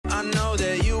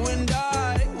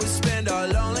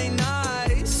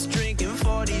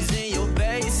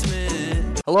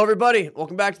Hello, everybody.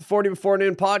 Welcome back to the 40 Before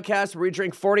Noon podcast, where we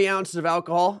drink 40 ounces of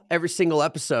alcohol every single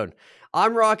episode.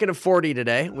 I'm rocking a 40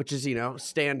 today, which is,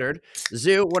 standard.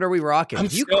 Zoo, what are we rocking?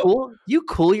 You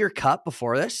cool your cup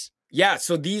before this? Yeah,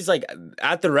 so these,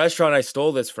 at the restaurant I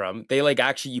stole this from, they,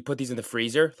 actually, you put these in the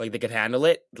freezer, they could handle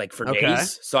it, for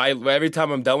days. So every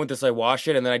time I'm done with this, I wash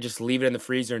it, and then I just leave it in the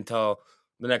freezer until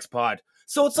the next pod.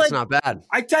 So That's not bad.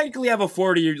 I technically have a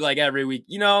 40, every week,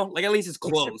 at least it's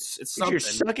close. It's something. You're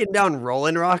sucking down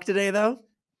Rolling Rock today, though?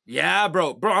 Yeah,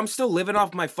 bro. Bro, I'm still living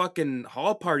off my fucking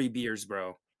hall party beers,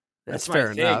 bro. That's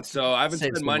fair enough. So I haven't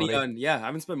spent money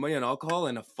on alcohol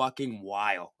in a fucking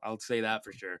while. I'll say that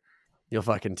for sure. You'll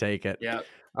fucking take it. Yeah.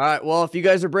 All right. Well, if you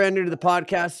guys are brand new to the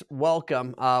podcast,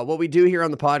 welcome. What we do here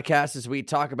on the podcast is we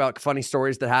talk about funny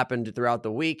stories that happened throughout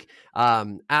the week.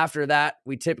 After that,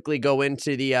 we typically go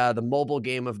into the mobile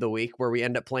game of the week, where we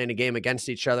end up playing a game against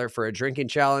each other for a drinking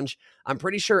challenge. I'm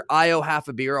pretty sure I owe half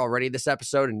a beer already this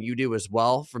episode, and you do as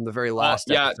well from the very last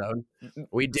episode.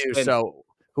 We do. So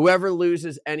whoever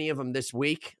loses any of them this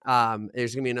week, there's going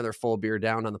to be another full beer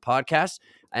down on the podcast.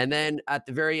 And then at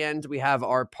the very end, we have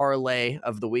our parlay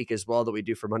of the week as well that we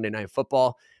do for Monday Night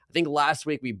Football. I think last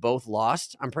week we both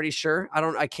lost. I'm pretty sure.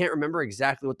 I can't remember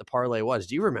exactly what the parlay was.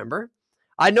 Do you remember?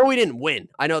 I know we didn't win.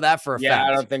 I know that for a fact. Yeah,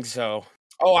 I don't think so.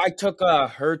 Oh, I took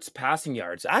Hurts passing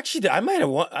yards. Actually, I might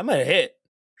have hit.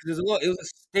 It was a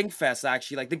stink fest,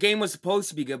 actually. The game was supposed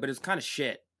to be good, but it was kind of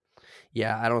shit.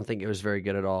 Yeah, I don't think it was very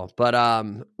good at all. But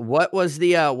what was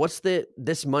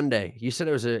this Monday? You said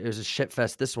it was a shit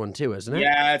fest this one too, isn't it?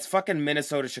 Yeah, it's fucking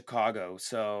Minnesota, Chicago.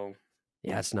 So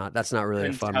yeah, that's not really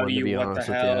a fun one, to be honest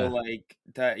with you. What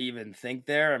the hell, to even think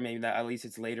there, or maybe that at least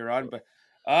it's later on. But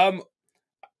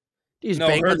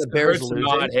the Bears losing.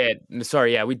 Not hit.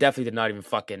 Sorry, yeah, we definitely did not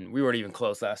even we weren't even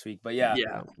close last week. But yeah.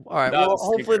 All right. Well,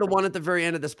 hopefully the one at the very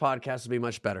end of this podcast will be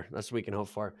much better. That's what we can hope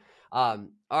for. All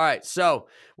right. So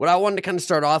what I wanted to kind of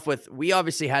start off with, we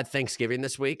obviously had Thanksgiving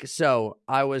this week. So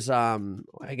I was, I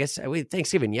guess we had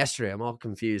Thanksgiving yesterday. I'm all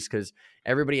confused because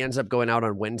everybody ends up going out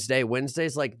on Wednesday.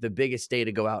 Wednesday's the biggest day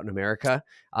to go out in America.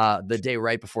 The day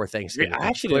right before Thanksgiving. I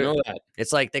actually didn't know that.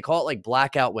 It's they call it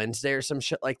Blackout Wednesday or some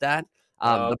shit like that.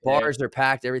 The bars are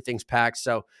packed. Everything's packed.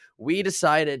 So we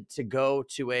decided to go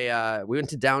to we went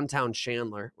to downtown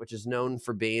Chandler, which is known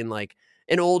for being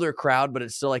an older crowd, but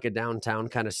it's still a downtown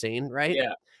kind of scene, right?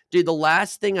 Yeah. Dude, the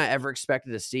last thing I ever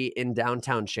expected to see in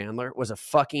downtown Chandler was a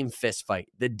fucking fist fight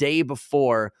the day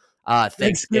before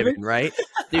Thanksgiving, right?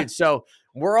 Dude, so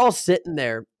we're all sitting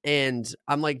there and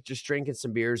I'm just drinking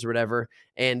some beers or whatever.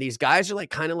 And these guys are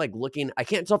kind of looking, I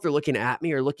can't tell if they're looking at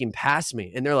me or looking past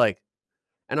me. And they're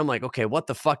and I'm okay, what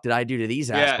the fuck did I do to these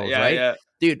assholes, right? Yeah.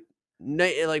 Dude,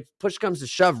 push comes to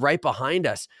shove right behind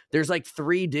us. There's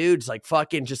 3 dudes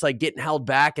fucking just getting held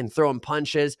back and throwing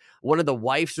punches. One of the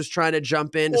wives was trying to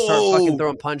jump in to start fucking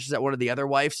throwing punches at one of the other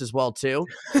wives as well too.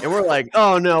 And we're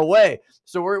oh no way.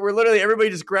 So we're literally,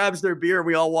 everybody just grabs their beer and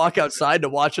we all walk outside to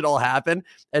watch it all happen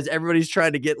as everybody's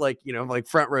trying to get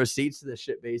front row seats to this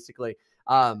shit basically.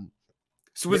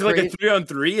 So was it a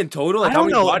 3-on-3 in total? How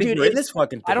many bodies were in this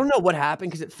fucking thing? I don't know what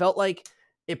happened because it felt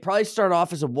it probably started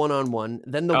off as a 1-on-1.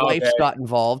 Then the wives got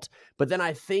involved. But then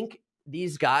I think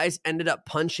these guys ended up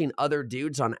punching other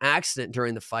dudes on accident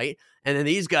during the fight. And then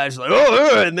these guys were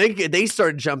and they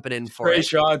started jumping in for Great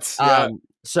shots. Yeah.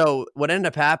 So what ended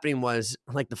up happening was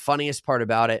the funniest part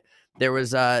about it. There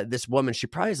was this woman, she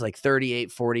probably is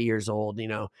 38, 40 years old.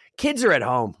 Kids are at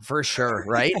home for sure,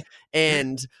 right?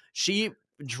 And she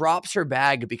drops her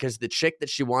bag because the chick that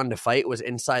she wanted to fight was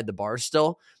inside the bar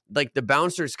still. The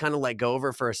bouncers kind of go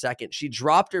over for a second. She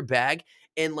dropped her bag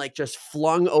and just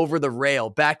flung over the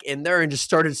rail back in there and just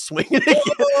started swinging again.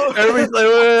 Everybody's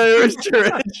where's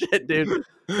shit, dude?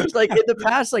 It's in the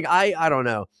past, I don't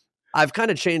know. I've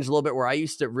kind of changed a little bit where I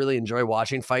used to really enjoy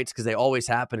watching fights because they always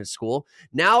happen at school.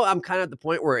 Now I'm kind of at the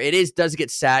point where does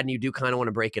get sad and you do kind of want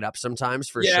to break it up sometimes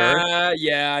for sure.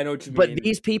 Yeah, I know what you mean. But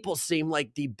these people seem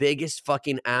like the biggest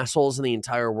fucking assholes in the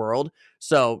entire world.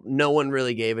 So no one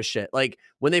really gave a shit.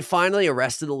 When they finally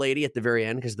arrested the lady at the very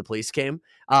end because the police came,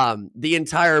 the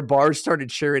entire bar started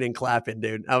cheering and clapping,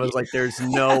 dude. I was there's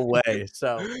no way.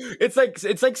 So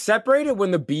it's separated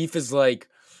when the beef is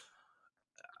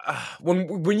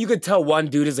when you could tell one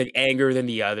dude is angrier than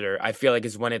the other, I feel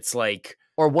is when it's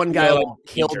or one guy will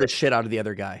kill the shit out of the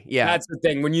other guy. Yeah, that's the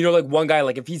thing. When one guy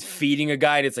if he's feeding a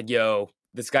guy, and it's yo,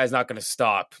 this guy's not gonna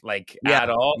stop at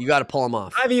all. You got to pull him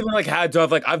off. I've even had to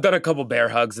have I've done a couple bear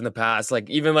hugs in the past.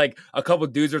 Even a couple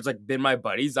dudes where it's been my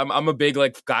buddies. I'm a big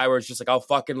guy where it's just I'll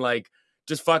fucking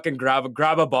just fucking grab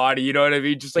a body. You know what I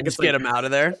mean? Just get him out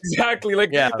of there. Exactly.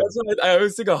 That's what I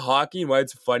always think of hockey and why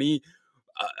it's funny.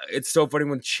 it's so funny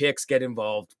when chicks get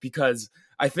involved because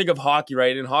I think of hockey,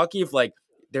 right? In hockey, if like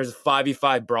there's a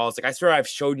 5v5 brawls, like I swear I've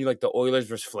shown you like the Oilers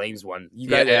versus Flames one. You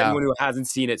guys, anyone who hasn't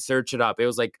seen it, search it up. It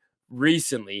was like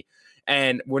recently.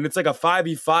 And when it's like a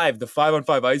 5v5, the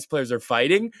 5-on-5 ice players are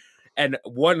fighting, and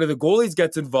one of the goalies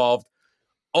gets involved.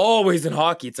 Always in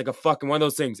hockey, it's like a fucking one of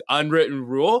those things, unwritten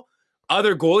rule.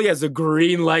 Other goalie has a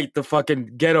green light to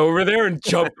fucking get over there and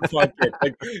jump the fucking.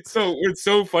 Like, so it's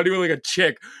so funny with like a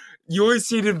chick. You always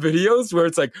see it in videos where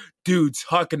it's like dudes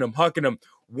hucking them.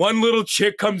 One little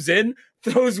chick comes in,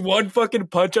 throws one fucking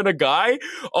punch on a guy.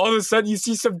 All of a sudden, you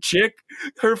see some chick,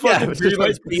 her fucking green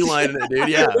light beelining it, dude.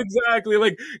 Yeah, exactly.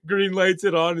 Like green lights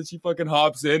it on, and she fucking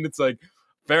hops in. It's like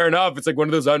fair enough. It's like one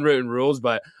of those unwritten rules,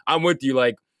 but I'm with you.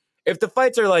 Like, if the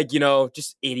fights are like,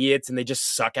 just idiots and they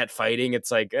just suck at fighting,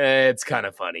 it's like, it's kind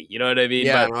of funny. You know what I mean?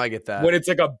 Yeah, but no, I get that. When it's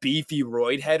like a beefy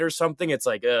roid head or something, it's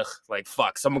like, ugh, like,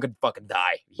 fuck, someone could fucking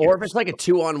die. Or if it's like a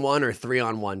 2-on-1 or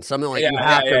 3-on-1, something like you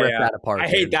have to rip that apart. I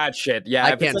hate that shit. Yeah,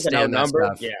 I can't stand that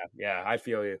stuff. Yeah, I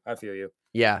feel you.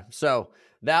 Yeah, so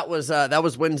that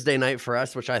was Wednesday night for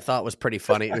us, which I thought was pretty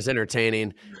funny. It was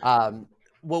entertaining.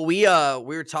 What we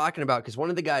were talking about, because one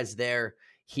of the guys there,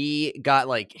 he got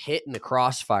like hit in the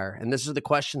crossfire. And this is the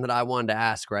question that I wanted to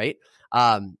ask, right?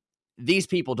 These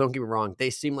people, don't get me wrong, they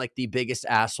seem like the biggest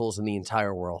assholes in the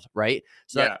entire world, right?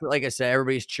 So that's, like I said,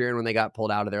 everybody's cheering when they got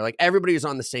pulled out of there. Like everybody was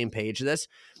on the same page of this.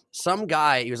 Some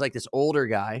guy, he was like this older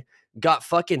guy, got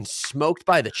fucking smoked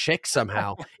by the chick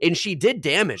somehow. And she did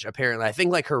damage, apparently. I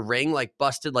think like her ring like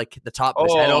busted like the top of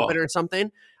his head open or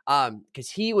something. Because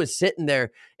he was sitting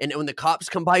there, and when the cops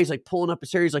come by, he's like pulling up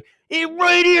his hair. He's like, "Hey,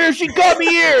 right here, she got me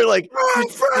here." Like,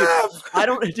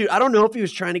 dude, I don't know if he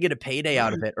was trying to get a payday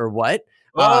out of it or what.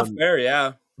 Fair,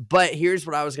 yeah. But here's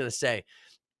what I was gonna say: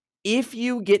 if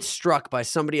you get struck by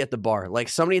somebody at the bar, like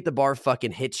somebody at the bar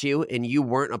fucking hits you, and you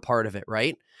weren't a part of it,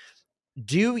 right?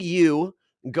 Do you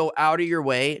go out of your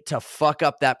way to fuck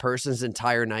up that person's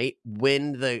entire night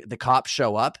when the cops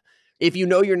show up if you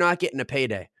know you're not getting a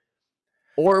payday?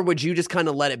 Or would you just kind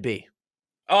of let it be?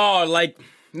 Oh, like,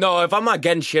 no, if I'm not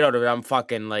getting shit out of it, I'm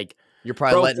fucking like, you're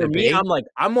probably letting it be.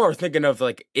 I'm more thinking of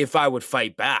like, if I would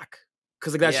fight back.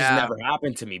 Cause like, that's just never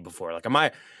happened to me before. Like,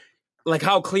 like,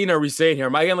 how clean are we saying here?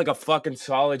 Am I getting like a fucking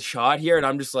solid shot here? And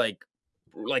I'm just like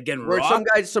getting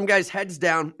rocked? Some guy's head's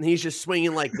down and he's just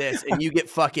swinging like this and you get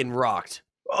fucking rocked.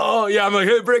 Oh yeah. I'm like,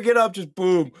 hey, break it up. Just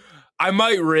boom. I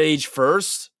might rage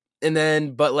first and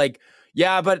then, but like,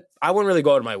 yeah, but I wouldn't really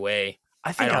go out of my way.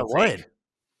 I think I would.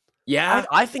 Yeah?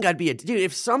 I think I'd be dude,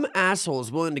 if some asshole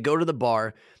is willing to go to the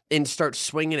bar and start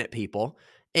swinging at people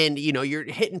and, you're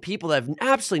hitting people that have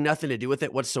absolutely nothing to do with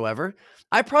it whatsoever,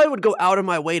 I probably would go out of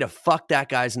my way to fuck that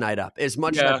guy's night up as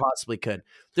much as I possibly could.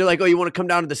 They're like, "Oh, you want to come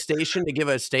down to the station to give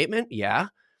a statement?" Yeah.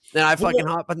 Then I fucking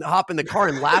hop in the car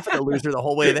and laugh at the loser the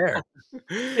whole way there.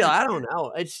 Yeah, I don't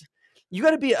know. You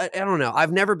got to be, I don't know.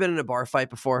 I've never been in a bar fight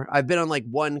before. I've been on like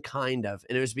one kind of,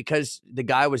 and it was because the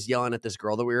guy was yelling at this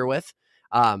girl that we were with.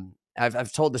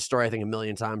 I've told this story, I think, a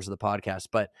million times on the podcast,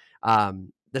 but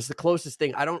that's the closest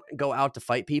thing. I don't go out to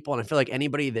fight people, and I feel like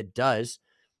anybody that does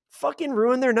fucking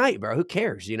ruin their night, bro. Who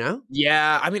cares,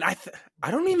 Yeah, I mean,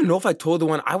 I don't even know if I told the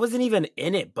one. I wasn't even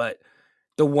in it, but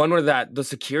the one where the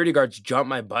security guards jumped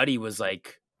my buddy was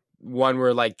like one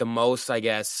where like the most, I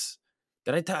guess.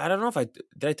 I don't know if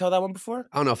did I tell that one before?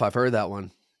 I don't know if I've heard that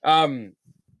one.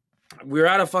 We were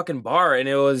at a fucking bar and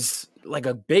it was like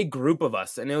a big group of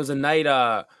us and it was a night.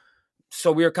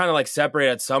 So we were kind of like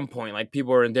separated at some point. Like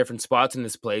people were in different spots in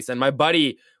this place. And one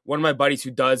of my buddies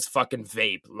who does fucking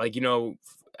vape, like,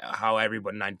 how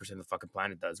everyone 9% of the fucking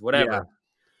planet does, whatever.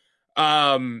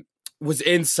 Yeah. Was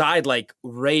inside like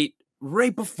right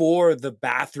before the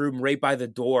bathroom, right by the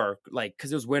door, like,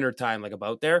 cause it was wintertime, like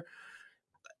about there.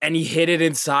 And he hit it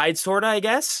inside, sort of, I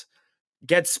guess.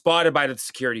 Gets spotted by the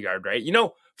security guard, right?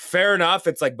 Fair enough.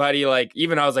 It's like, buddy, like,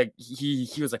 even I was like, he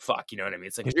was like, fuck, you know what I mean?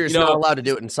 It's like, you're just not allowed to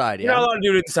do it inside, yeah? You're not allowed to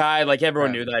do it inside. Like,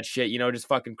 everyone knew that shit, just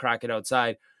fucking crack it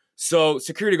outside. So,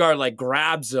 security guard, like,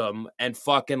 grabs him and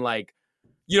fucking, like,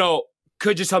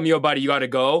 could just tell me, yo, buddy, you got to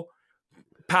go.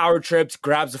 Power trips,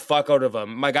 grabs the fuck out of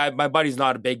him. My buddy's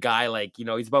not a big guy. Like,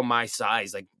 he's about my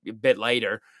size, like, a bit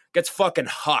lighter. Gets fucking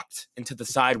hucked into the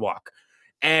sidewalk.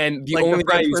 And the only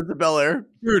guy who's the Bel Air,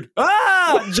 dude,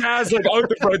 jazz like out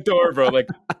the front door, bro, like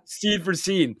scene for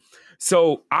scene.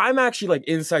 So I'm actually like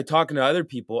inside talking to other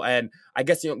people, and I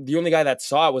guess the only guy that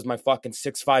saw it was my fucking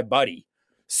 6'5" buddy.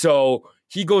 So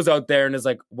he goes out there and is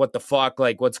like, "What the fuck?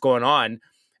 Like, what's going on?"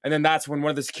 And then that's when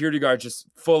one of the security guards just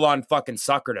full on fucking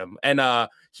suckered him, and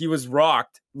he was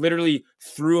rocked, literally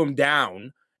threw him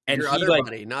down. And Your he other like,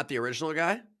 buddy, not the original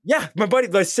guy? yeah, my buddy,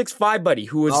 the 6'5" buddy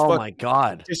who was Oh my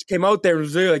God. just came out there and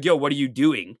was like, yo, what are you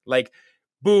doing? Like,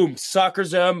 boom,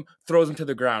 suckers him, throws him to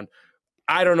the ground.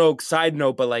 I don't know, side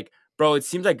note, but like, bro, it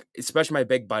seems like, especially my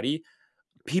big buddy,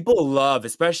 people love,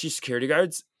 especially security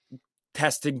guards,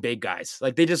 testing big guys.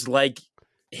 Like, they just like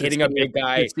hitting a big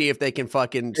guy. To see if they can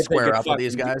fucking square up with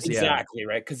these guys. Exactly,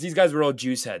 right? Because these guys were all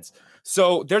juice heads.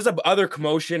 So there's a other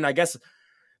commotion. I guess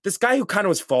this guy who kind of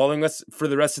was following us for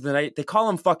the rest of the night, they call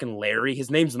him fucking Larry. His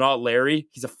name's not Larry.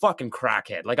 He's a fucking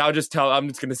crackhead. Like, I'm just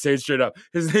going to say it straight up.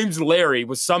 His name's Larry,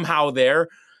 was somehow there.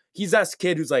 He's that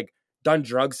kid who's like done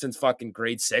drugs since fucking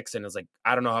grade 6 and is like,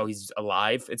 I don't know how he's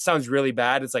alive. It sounds really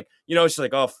bad. It's like, it's just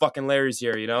like, oh, fucking Larry's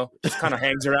here, just kind of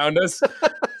hangs around us.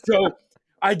 So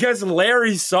I guess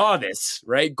Larry saw this,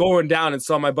 right, going down and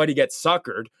saw my buddy get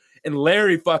suckered. And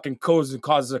Larry fucking goes and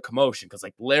causes a commotion because,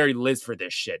 like, Larry lives for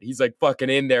this shit. He's, like, fucking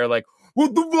in there, like,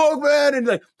 what the fuck, man? And,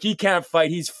 like, he can't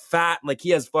fight. He's fat. Like, he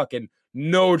has fucking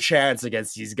no chance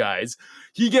against these guys.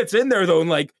 He gets in there, though, and,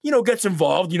 like, gets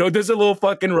involved. Does a little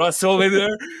fucking rustle in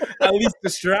there. At least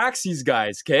distracts these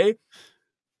guys, okay?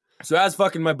 So as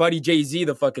fucking my buddy Jay-Z,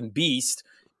 the fucking beast,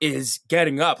 is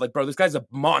getting up. Like, bro, this guy's a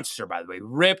monster, by the way.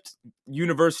 Ripped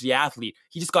university athlete.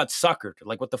 He just got suckered.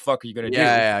 Like, what the fuck are you going to do?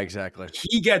 Yeah, exactly.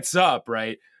 He gets up,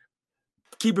 right?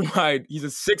 Keep in mind, he's a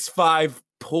 6'5"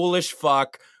 Polish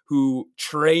fuck who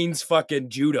trains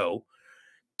fucking judo.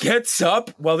 Gets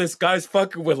up while this guy's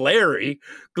fucking with Larry.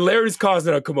 Larry's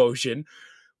causing a commotion.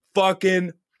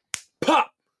 Fucking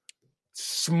pop.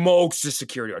 Smokes the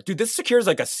security guard. Dude, this security is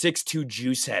like a 6'2"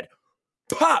 juice head.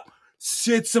 Pop.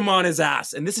 Sits him on his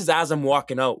ass. And this is as I'm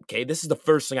walking out, okay? This is the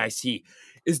first thing I see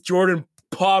is Jordan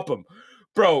pop him.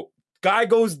 Bro, guy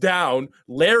goes down.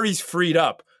 Larry's freed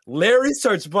up. Larry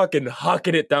starts fucking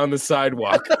hucking it down the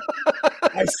sidewalk.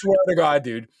 I swear to God,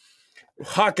 dude.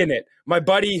 Hucking it. My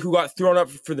buddy who got thrown up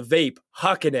for the vape,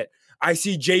 hucking it. I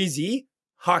see Jay-Z,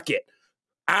 huck it.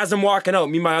 As I'm walking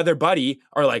out, me and my other buddy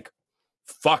are like,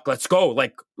 fuck, let's go.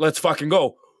 Like, let's fucking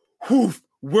go. Whew,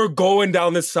 we're going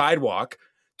down the sidewalk.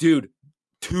 Dude,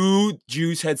 2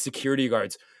 juice head security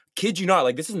guards. Kid you not,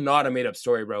 like, this is not a made up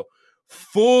story, bro.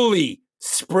 Fully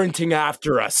sprinting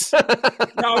after us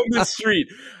down the street.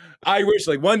 I wish,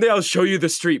 like, one day I'll show you the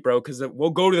street, bro, because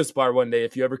we'll go to this bar one day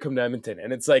if you ever come to Edmonton.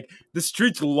 And it's like, the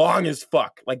street's long as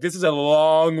fuck. Like, this is a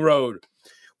long road.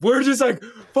 We're just like,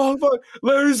 fuck.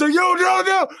 Larry's like, yo,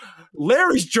 no.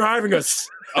 Larry's driving us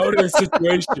out of the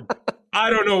situation. I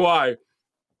don't know why.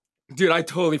 Dude, I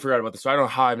totally forgot about this. So I don't know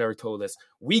how I've never told this.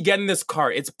 We get in this car.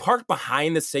 It's parked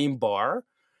behind the same bar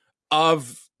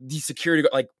of the security,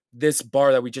 like this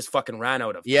bar that we just fucking ran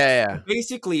out of. Yeah.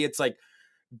 Basically, it's like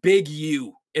Big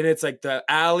U. And it's like the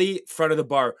alley front of the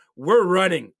bar. We're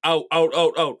running out.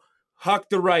 Huck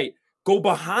the right. Go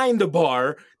behind the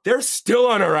bar. They're still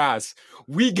on our ass.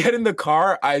 We get in the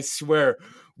car. I swear.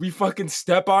 We fucking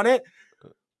step on it.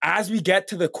 As we get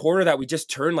to the corner that we just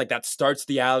turned, like that starts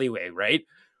the alleyway, right?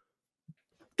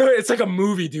 It's like a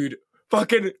movie, dude.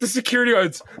 Fucking the security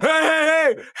guards.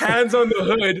 Hey, hands on the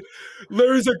hood.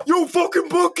 Larry's like, yo, fucking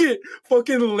book it.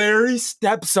 Fucking Larry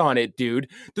steps on it, dude.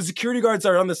 The security guards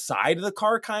are on the side of the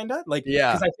car, kind of. Like,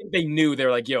 yeah. Because I think they knew. They're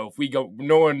like, yo, if we go,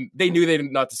 they knew they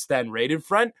didn't not to stand right in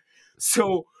front.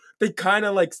 So they kind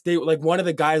of like, one of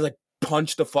the guys like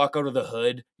punched the fuck out of the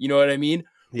hood. You know what I mean?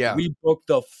 Yeah. We booked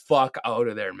the fuck out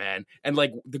of there, man. And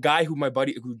like the guy who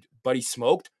buddy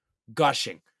smoked,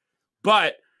 gushing.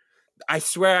 But I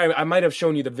swear I might have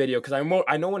shown you the video because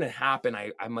I know when it happened,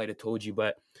 I might have told you,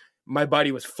 but my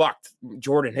buddy was fucked.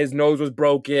 Jordan, his nose was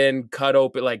broken, cut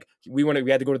open. Like we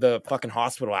had to go to the fucking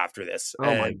hospital after this.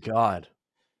 Oh my God.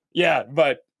 Yeah,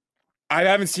 but I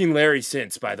haven't seen Larry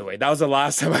since, by the way. That was the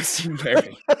last time I seen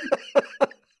Larry.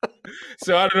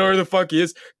 So I don't know where the fuck he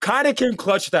is. Kind of came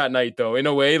clutch that night though, in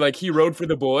a way. Like he rode for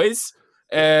the boys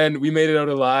and we made it out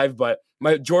alive, but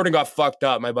Jordan got fucked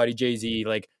up, my buddy Jay-Z.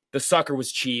 Like the sucker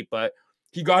was cheap, but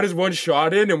he got his one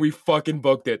shot in and we fucking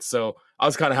booked it. So I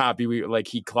was kind of happy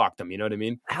he clocked him. You know what I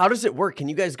mean? How does it work? Can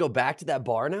you guys go back to that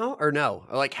bar now or no?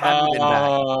 Or like have you been back?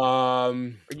 Or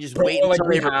you just wait until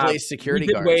they replace security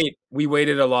guards? We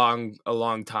waited a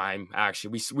long time,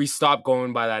 actually. We stopped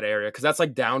going by that area because that's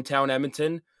like downtown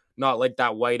Edmonton, not like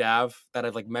that White Ave that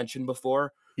I've like mentioned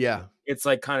before. Yeah. It's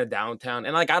like kind of downtown.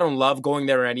 And like I don't love going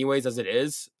there anyways as it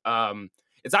is.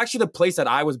 It's actually the place that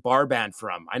I was bar banned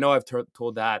from. I know I've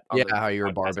told that. Yeah, how you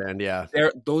were bar banned, yeah.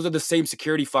 Those are the same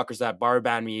security fuckers that bar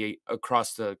banned me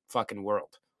across the fucking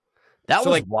world. That was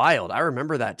like, wild. I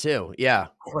remember that too. Yeah.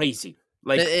 Crazy.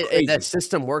 Like that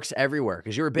system works everywhere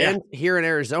because you were banned here in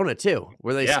Arizona too,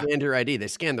 where they scanned your ID. They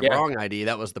scanned the wrong ID.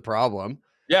 That was the problem.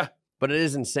 Yeah. But it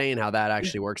is insane how that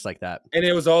actually works like that. And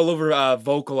it was all over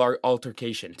vocal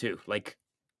altercation too. Like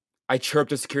I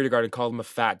chirped a security guard and called him a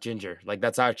fat ginger. Like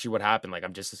that's actually what happened. Like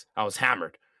I was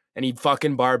hammered, and he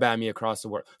fucking bar banned me across the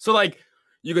world. So like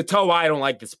you could tell why I don't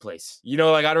like this place. You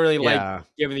know, like I don't really like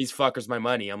giving these fuckers my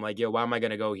money. I'm like, yo, why am I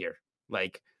gonna go here?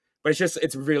 Like, but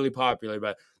it's really popular.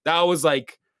 But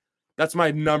that's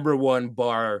my number one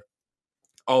bar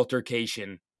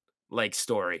altercation like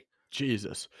story.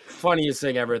 Jesus. Funniest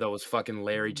thing ever though was fucking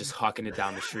Larry just hucking it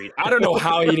down the street. I don't know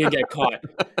how he didn't get caught.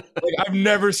 Like I've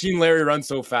never seen Larry run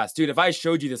so fast. Dude, if I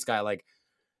showed you this guy, like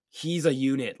he's a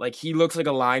unit. Like he looks like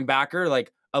a linebacker,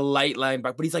 like a light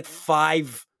linebacker, but he's like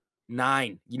 5'9".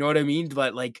 You know what I mean?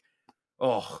 But like,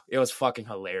 oh, it was fucking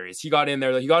hilarious. He got in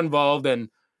there, he got involved, and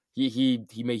he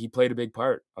played a big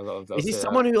part. Is he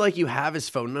someone who like you have his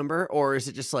phone number, or is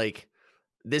it just like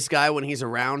this guy when he's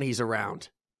around, he's around?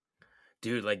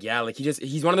 Dude, like, yeah, like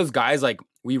he's one of those guys, like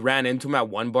we ran into him at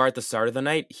one bar at the start of the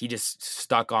night. He just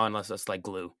stuck on us like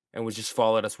glue and was just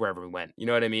followed us wherever we went. You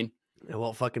know what I mean?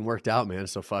 Well, it fucking worked out, man.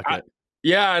 So fuck it.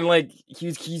 Yeah. And like,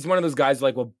 he's one of those guys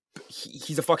like, well,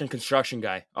 he's a fucking construction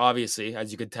guy, obviously,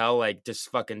 as you could tell, like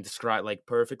just fucking describe like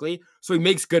perfectly. So he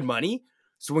makes good money.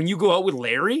 So when you go out with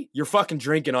Larry, you're fucking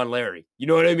drinking on Larry. You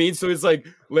know what I mean? So it's like,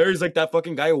 Larry's like that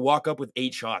fucking guy who walk up with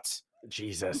 8 shots.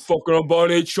 Jesus. Fucking I'm buying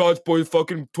 8 shots, boy.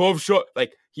 Fucking 12 shots.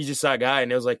 Like, he's just that guy.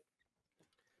 And it was like,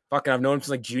 fucking, I've known him since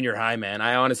like junior high, man.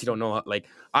 I honestly don't know. Like,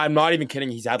 I'm not even kidding.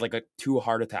 He's had like 2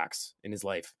 heart attacks in his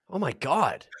life. Oh my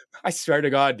God. I swear to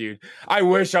God, dude. I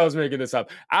wish I was making this up.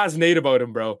 Ask Nate about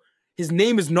him, bro. His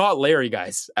name is not Larry,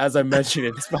 guys, as I mentioned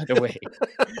it, by the way.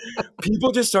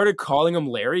 People just started calling him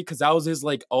Larry because that was his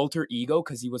like alter ego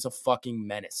because he was a fucking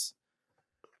menace.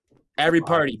 Every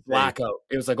party, blackout.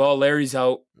 It was like, oh, Larry's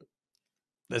out.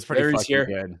 That's pretty fucking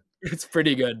good. It's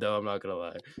pretty good, though. I'm not going to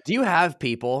lie. Do you have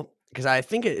people, because I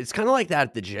think it's kind of like that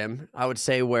at the gym, I would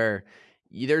say, where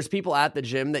there's people at the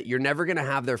gym that you're never going to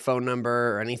have their phone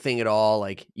number or anything at all.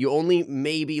 Like you only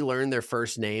maybe learn their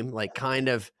first name, like kind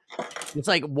of, it's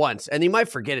like once, and you might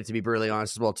forget it, to be brutally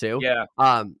honest as well too. Yeah.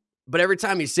 But every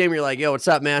time you see him, you're like, yo, what's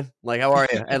up, man? Like, how are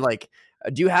you? And like,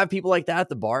 do you have people like that at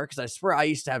the bar? Because I swear I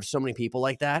used to have so many people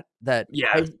like that,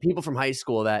 people from high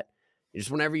school that just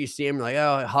whenever you see him, you're like,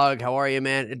 oh, hug, how are you,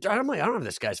 man? And I'm like, I don't have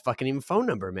this guy's fucking even phone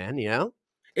number, man, you know?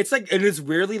 It's like, and it's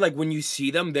weirdly like when you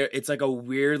see them there, it's like a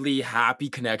weirdly happy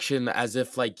connection as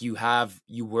if like you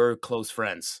were close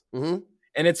friends. Mm-hmm.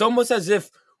 And it's almost as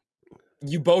if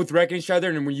you both reckon each other.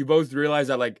 And when you both realize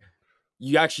that like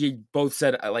you actually both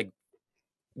said like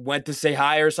went to say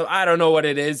hi or something. I don't know what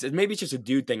it is. Maybe it's just a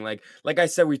dude thing. Like I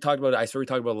said, we talked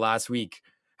about last week,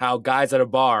 how guys at a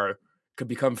bar could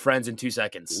become friends in 2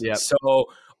 seconds. Yep. So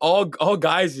all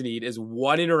guys need is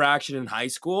one interaction in high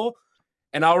school,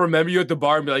 and I'll remember you at the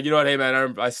bar and be like, you know what, hey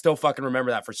man, I still fucking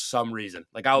remember that for some reason.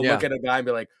 Like I'll look at a guy and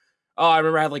be like, oh, I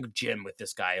remember I had like gym with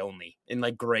this guy only in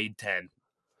like grade 10.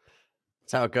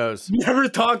 That's how it goes. Never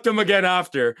talked to him again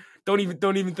after. Don't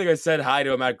even think I said hi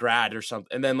to him at grad or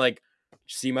something. And then like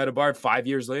see him at a bar 5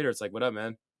 years later. It's like, what up,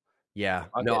 man? Yeah.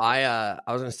 No, I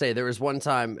was going to say there was one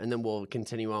time, and then we'll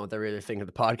continue on with every other thing of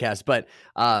the podcast. But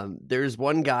there's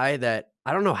one guy that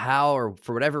I don't know how, or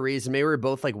for whatever reason, maybe we were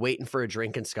both like waiting for a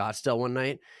drink in Scottsdale one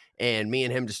night, and me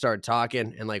and him just started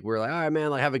talking, and like, we're like, all right, man,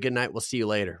 like have a good night. We'll see you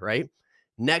later. Right.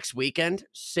 Next weekend,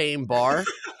 same bar.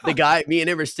 The guy, me and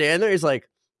him are standing there. He's like,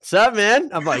 what's up, man?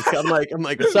 I'm like,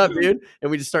 what's up, dude? And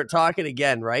we just start talking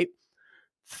again. Right.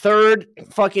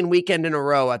 3rd fucking weekend in a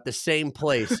row at the same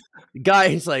place. The guy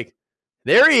is like,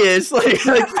 there he is, like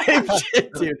same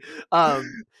shit, dude.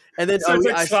 And then so it's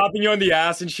like slapping you on the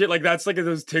ass and shit. Like that's like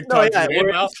those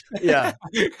TikToks. Yeah.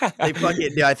 They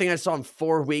fucking. Yeah, I think I saw him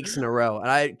 4 weeks in a row, and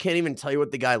I can't even tell you what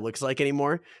the guy looks like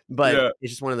anymore. But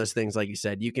it's just one of those things, like you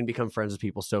said, you can become friends with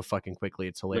people so fucking quickly.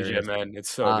 It's hilarious. Yeah, man, it's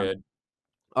so good.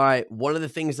 All right, one of the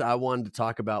things that I wanted to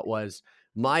talk about was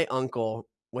my uncle.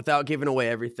 Without giving away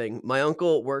everything, my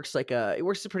uncle works a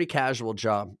pretty casual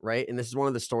job, right? And this is one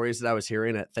of the stories that I was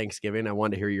hearing at Thanksgiving. I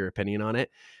wanted to hear your opinion on it.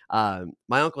 My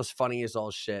uncle's funny as all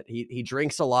shit. He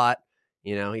drinks a lot,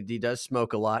 you know. He does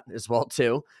smoke a lot as well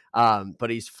too. But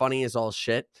he's funny as all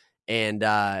shit, and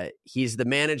he's the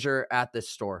manager at this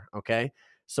store. Okay,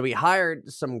 so he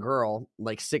hired some girl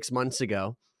like 6 months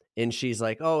ago. And she's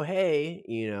like, oh, hey,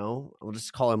 you know, we'll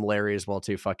just call him Larry as well,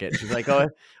 too. Fuck it. She's like,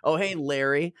 oh, hey,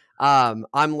 Larry. I'm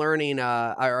learning,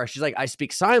 or she's like, I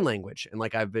speak sign language. And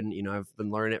like, I've been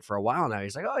learning it for a while now.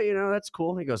 He's like, oh, you know, that's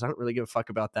cool. He goes, I don't really give a fuck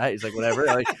about that. He's like, whatever.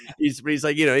 Like, he's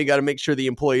like, you know, you got to make sure the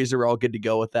employees are all good to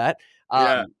go with that.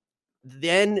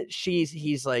 Then she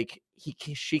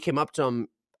came up to him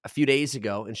a few days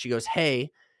ago and she goes,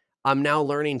 hey, I'm now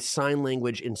learning sign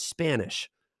language in Spanish.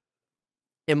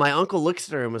 And my uncle looks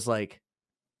at her and was like,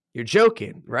 you're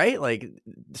joking, right? Like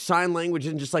sign language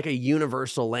isn't just like a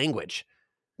universal language,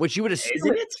 which you would assume.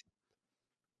 Isn't it?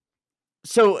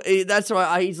 So that's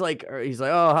why he's like, oh,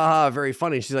 haha, very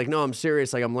funny. She's like, no, I'm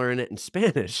serious. Like I'm learning it in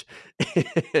Spanish.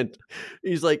 And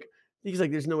he's like,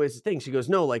 there's no way it's a thing. She goes,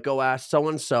 no, like go ask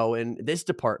so-and-so in this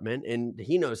department. And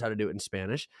he knows how to do it in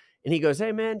Spanish. And he goes,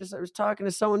 hey man, I was talking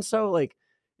to so-and-so, like,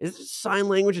 is sign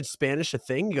language in Spanish a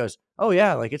thing? He goes, oh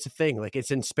yeah, like it's a thing. Like it's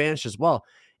in Spanish as well.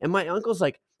 And my uncle's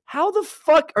like, how the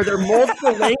fuck are there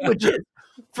multiple languages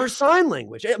for sign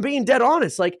language? Being dead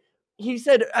honest, like he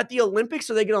said at the Olympics,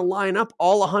 are they going to line up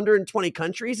all 120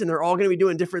 countries and they're all going to be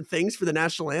doing different things for the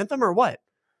national anthem or what?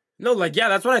 No, like, yeah,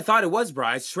 that's what I thought it was, bro.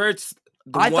 I swear it's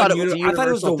I thought it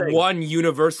was the one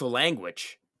universal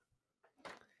language.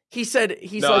 He said,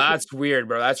 no, like, that's weird,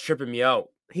 bro. That's tripping me out.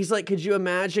 He's like, could you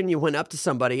imagine you went up to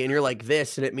somebody and you're like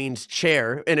this and it means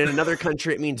chair, and in another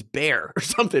country it means bear or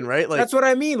something, right? Like that's what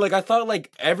I mean. Like I thought like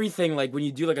everything, like when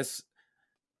you do like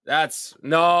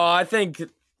I think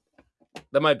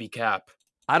that might be cap.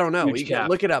 I don't know. You can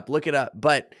look it up.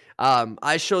 But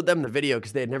I showed them the video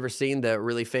because they had never seen the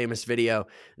really famous video.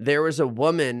 There was a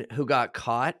woman who got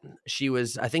caught.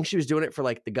 I think she was doing it for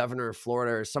like the governor of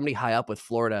Florida or somebody high up with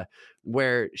Florida,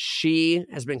 where she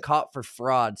has been caught for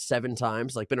fraud 7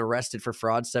 times, like been arrested for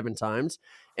fraud 7 times.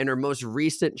 And her most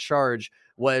recent charge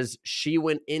was she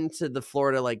went into the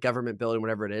Florida like government building,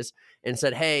 whatever it is, and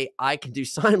said, hey, I can do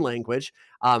sign language.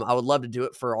 I would love to do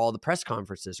it for all the press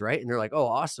conferences, right? And they're like, oh,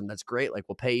 awesome. That's great. Like,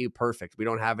 we'll pay you. Perfect. We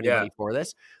don't have anybody for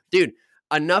this. Dude,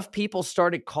 enough people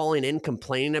started calling in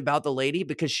complaining about the lady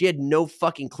because she had no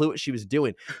fucking clue what she was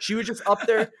doing. She was just up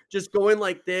there just going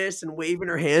like this and waving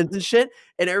her hands and shit.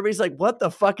 And everybody's like, what the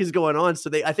fuck is going on?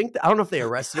 So I don't know if they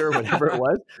arrested her or whatever it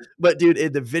was, but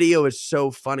dude, the video is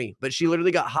so funny. But she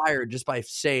literally got hired just by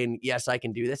saying, yes, I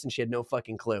can do this. And she had no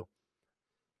fucking clue.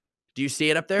 Do you see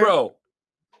it up there? Bro,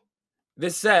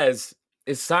 this says,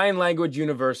 is sign language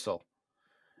universal?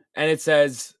 And it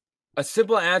says, a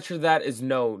simple answer to that is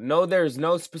no. No, there is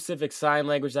no specific sign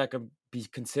language that could be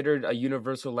considered a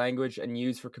universal language and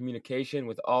used for communication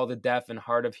with all the deaf and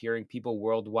hard of hearing people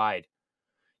worldwide.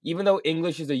 Even though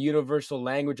English is a universal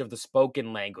language of the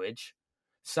spoken language,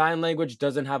 sign language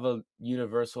doesn't have a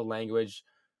universal language.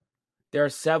 There are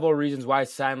several reasons why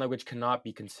sign language cannot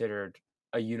be considered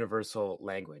a universal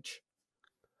language.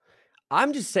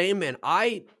 I'm just saying, man,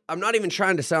 I'm not even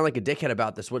trying to sound like a dickhead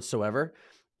about this whatsoever.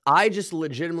 I just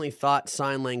legitimately thought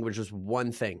sign language was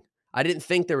one thing. I didn't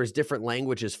think there was different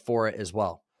languages for it as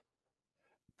well.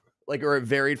 Like, or it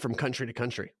varied from country to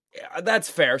country. Yeah, that's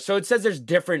fair. So it says there's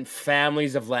different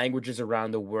families of languages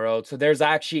around the world. So there's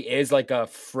actually is like a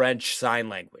French sign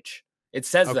language. It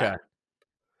says that.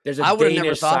 There's a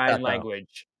Danish sign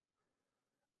language.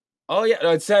 Oh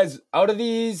yeah, it says out of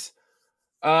these,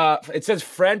 it says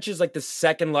French is like the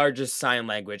second largest sign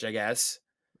language, I guess.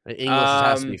 English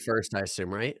has to be first, I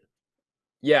assume, right?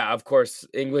 Yeah, of course.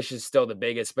 English is still the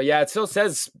biggest. But yeah, it still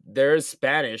says there is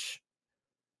Spanish.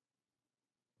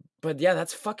 But yeah,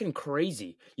 that's fucking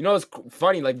crazy. You know, it's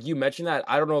funny, like you mentioned that.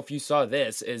 I don't know if you saw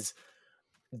this, is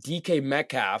DK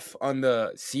Metcalf on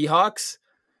the Seahawks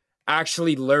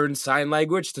actually learned sign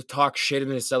language to talk shit in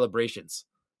his celebrations.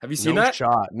 Have you seen that?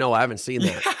 Shot. No, I haven't seen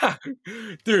that.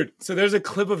 Yeah. Dude, so there's a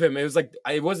clip of him. It was like,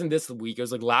 it wasn't this week. It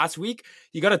was like last week.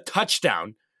 He got a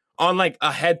touchdown on like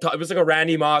a head. It was like a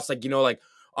Randy Moss, like, you know, like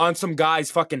on some guy's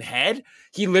fucking head.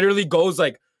 He literally goes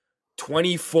like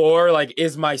 24, like,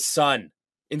 is my son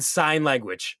in sign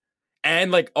language.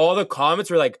 And like all the comments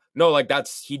were like, no, like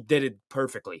he did it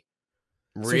perfectly.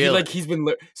 Really?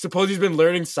 So he's been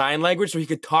learning sign language so he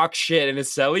could talk shit in his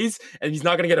cellies and he's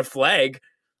not going to get a flag.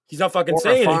 He's not fucking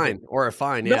saying anything. Or a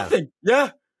fine, yeah. Nothing.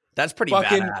 Yeah. That's pretty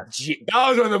badass. That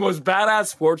was one of the most badass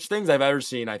sports things I've ever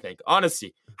seen, I think.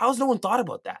 Honestly. How's no one thought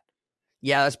about that?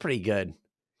 Yeah, that's pretty good.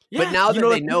 Yeah, but now that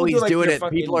they know he's doing it,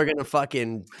 people are going to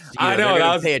fucking I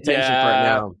know, pay attention for it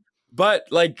now. But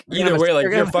like either way, like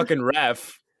you're a fucking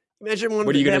ref. Imagine when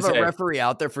they have a referee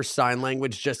out there for sign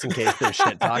language just in case they're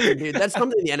shit talking, dude. That's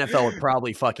something the NFL would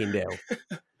probably fucking do.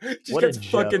 Just what gets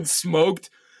fucking smoked.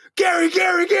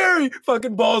 Gary,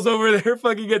 fucking balls over there,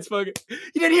 fucking gets fucking.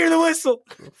 You didn't hear the whistle.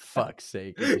 For fuck's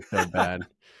sake, it's so bad.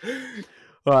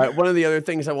 All right, one of the other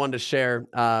things I wanted to share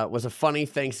was a funny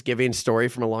Thanksgiving story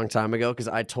from a long time ago because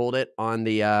I told it on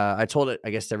the I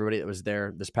guess to everybody that was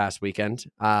there this past weekend.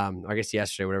 I guess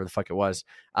yesterday, whatever the fuck it was.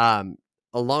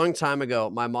 A long time ago,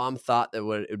 my mom thought that it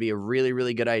would be a really,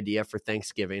 really good idea for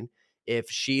Thanksgiving if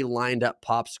she lined up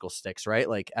popsicle sticks, right?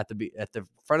 Like at the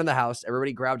front of the house,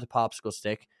 everybody grabbed a popsicle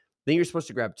stick, think you're supposed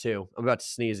to grab 2. I'm about to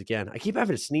sneeze again. I keep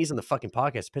having to sneeze on the fucking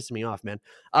podcast. It's pissing me off, man.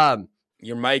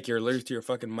 Your mic, you're allergic to your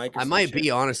fucking mic. I might be,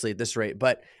 honestly, at this rate.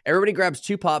 But everybody grabs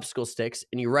 2 popsicle sticks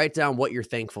and you write down what you're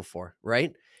thankful for,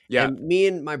 right? Yeah. And me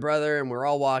and my brother, and we're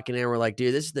all walking in. We're like,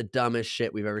 dude, this is the dumbest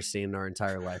shit we've ever seen in our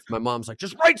entire life. My mom's like,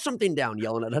 just write something down,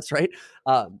 yelling at us, right?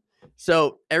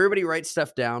 So everybody writes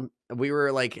stuff down. We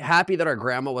were like happy that our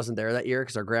grandma wasn't there that year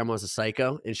because our grandma was a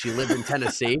psycho and she lived in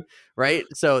Tennessee, right?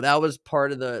 So that was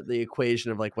part of the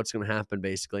equation of like what's going to happen,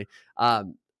 basically.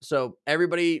 So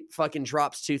everybody fucking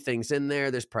drops 2 things in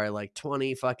there. There's probably like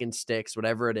 20 fucking sticks,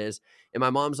 whatever it is. And my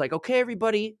mom's like, okay,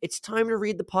 everybody, it's time to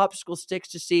read the popsicle sticks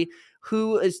to see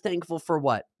who is thankful for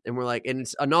what. And we're like, and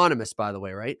it's anonymous, by the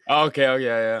way, right? Okay. Oh,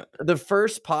 yeah. The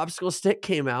first popsicle stick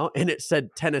came out and it said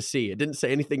Tennessee. It didn't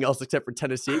say anything else except for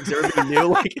Tennessee because everybody knew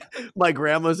like my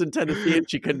grandma's in Tennessee and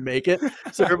she couldn't make it.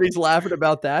 So everybody's laughing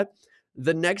about that.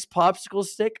 The next popsicle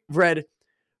stick read,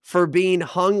 for being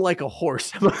hung like a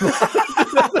horse.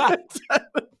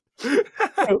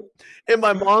 And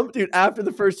my mom, dude, after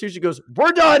the first 2, she goes,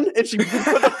 we're done. And she put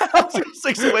the popsicle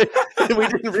sticks away and we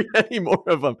didn't read any more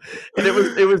of them. And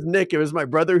it was Nick. It was my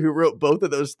brother who wrote both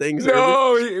of those things.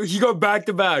 No, he got back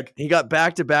to back. He got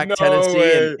back to back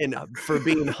Tennessee and for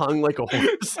being hung like a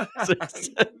horse.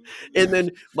 And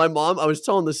then my mom, I was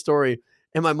telling the story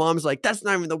and my mom's like, that's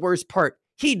not even the worst part.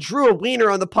 He drew a wiener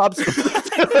on the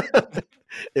popsicle.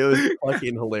 It was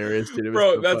fucking hilarious, dude. It was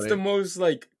Bro, so that's funny. the most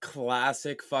like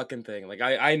classic fucking thing. Like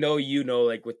I know,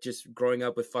 like with just growing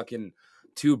up with fucking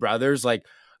 2 brothers, like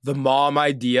the mom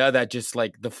idea that just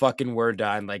like the fucking word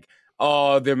done, like,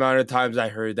 oh, the amount of times I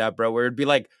heard that, bro, where it'd be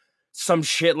like some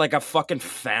shit like a fucking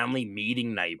family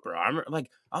meeting night, bro.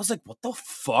 I was like, what the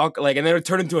fuck? Like, and then it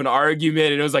turned into an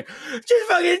argument, and it was like, just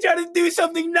fucking trying to do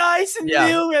something nice and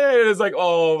new, and it was like,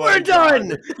 oh my we're God.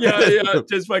 done. Yeah,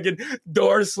 just fucking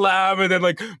door slam, and then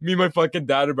like me and my fucking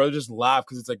dad and brother just laugh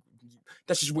because it's like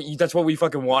that's what we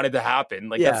fucking wanted to happen.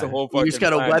 Like that's the whole fucking. You just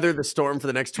gotta weather the storm for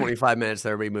the next 25 minutes.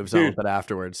 Everybody moves on with it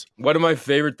afterwards. One of my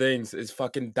favorite things is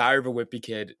fucking Diary of a Wimpy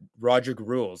Kid. Roderick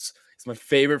rules. It's my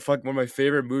favorite one of my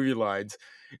favorite movie lines.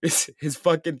 It's his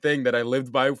fucking thing that I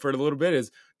lived by for a little bit is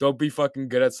don't be fucking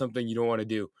good at something you don't want to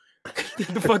do.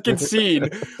 In the fucking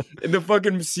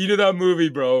scene of that movie,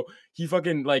 bro, he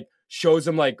fucking like shows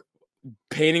him like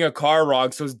painting a car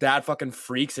wrong, so his dad fucking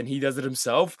freaks and he does it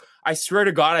himself. I swear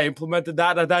to God, I implemented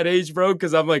that at that age, bro,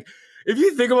 because I'm like, if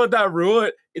you think about that rule,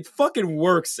 it fucking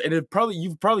works, and you've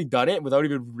probably done it without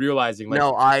even realizing. Like,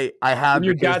 no, I have. And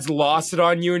your dad's lost it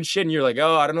on you and shit, and you're like,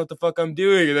 oh, I don't know what the fuck I'm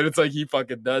doing, and then it's like he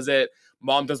fucking does it.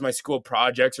 Mom does my school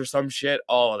projects or some shit.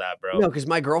 All of that, bro. No, because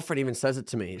my girlfriend even says it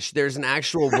to me. There's an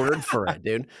actual word for it,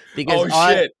 dude. Because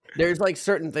shit. There's like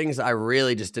certain things I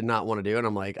really just did not want to do, and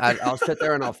I'm like, I'll sit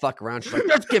there and I'll fuck around. She's like,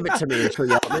 just give it to me, and she'll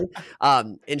yell at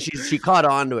me. And she caught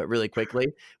on to it really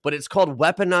quickly. But it's called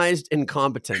weaponized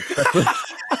incompetence.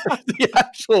 That's the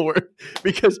actual word,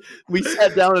 because we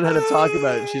sat down and had to talk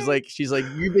about it. She's like,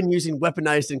 you've been using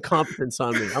weaponized incompetence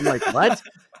on me. I'm like, what?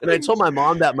 And I told my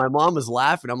mom that. My mom was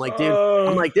laughing. I'm like, dude,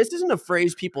 I'm like, this isn't a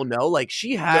phrase people know. Like,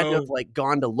 she had to have like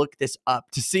gone to look this up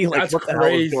to see like what the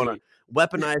hell was going on.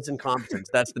 Weaponized incompetence.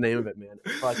 That's the name of it, man.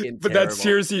 Fucking but terrible. That's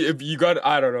seriously, if you got,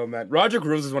 I don't know, man. Roderick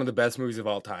Rules is one of the best movies of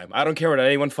all time. I don't care what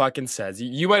anyone fucking says.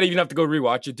 You might even have to go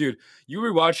rewatch it, dude. You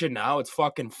rewatch it now, it's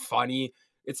fucking funny.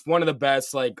 It's one of the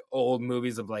best like old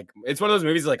movies of like. It's one of those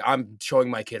movies like I'm showing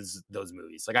my kids those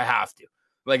movies. Like I have to.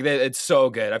 Like it's so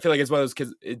good. I feel like it's one of those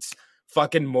kids. It's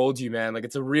fucking molds you, man. Like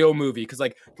it's a real movie. Because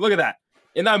like look at that.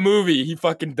 In that movie, he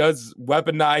fucking does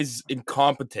weaponize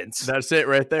incompetence. That's it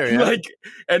right there. Yeah. Like,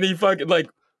 and he fucking like,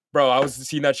 bro, I was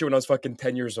seeing that shit when I was fucking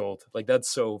 10 years old. Like that's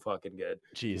so fucking good.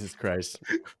 Jesus Christ.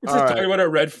 We're just talking about our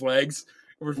red flags.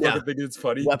 We're fucking thinking it's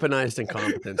funny. Weaponized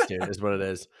incompetence, dude, is what it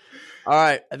is. All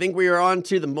right, I think we are on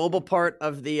to the mobile part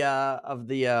of the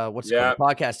what's it called?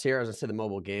 Podcast here. I was gonna say the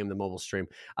mobile game, the mobile stream.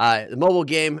 The mobile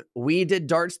game. We did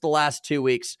darts the last 2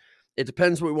 weeks. It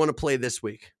depends what we want to play this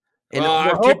week. And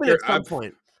we're hoping at some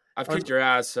point. I've kicked your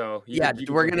ass, so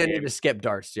we're gonna need to skip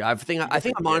darts, dude. I think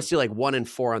I'm honestly like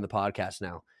 1-4 on the podcast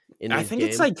now. I think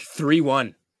it's like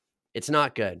 3-1. It's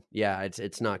not good. Yeah,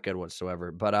 it's not good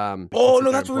whatsoever. But oh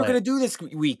no, that's what we're gonna do this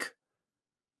week.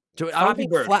 I don't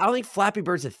think Flappy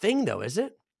Bird's a thing though, is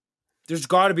it? There's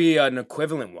got to be an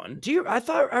equivalent one.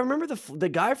 I remember the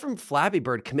guy from Flappy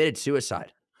Bird committed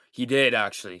suicide. He did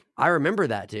actually. I remember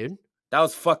that, dude. That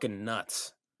was fucking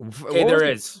nuts. Okay,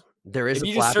 there is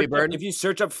a Flappy Bird. If you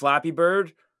search up Flappy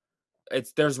Bird,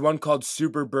 there's one called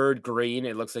Super Bird Green.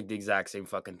 It looks like the exact same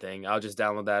fucking thing. I'll just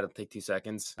download that. It'll take 2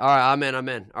 seconds. All right, I'm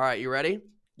in. All right, you ready?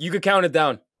 You could count it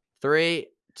down. 3,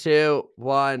 2,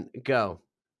 1, go.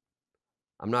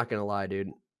 I'm not gonna lie, dude.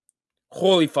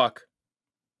 Holy fuck.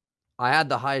 I had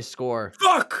the highest score.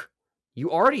 Fuck! You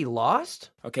already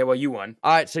lost? Okay, well, you won.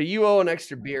 All right, so you owe an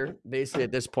extra beer, basically,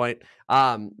 at this point.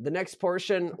 The next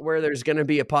portion where there's going to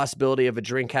be a possibility of a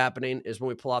drink happening is when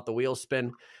we pull out the wheel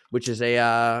spin, which is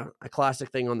a classic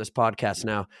thing on this podcast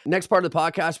now. Next part of the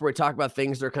podcast where we talk about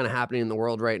things that are kind of happening in the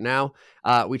world right now.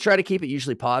 We try to keep it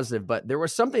usually positive, but there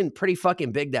was something pretty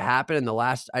fucking big that happened in the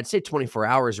last, I'd say 24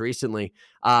 hours recently.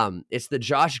 It's the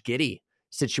Josh Giddey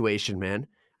situation, man.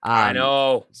 I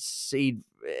know. See,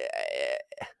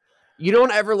 you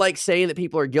don't ever like saying that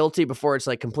people are guilty before it's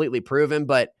like completely proven,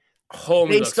 but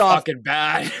based off fucking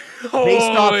bad. Based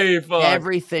off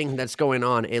everything that's going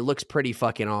on, it looks pretty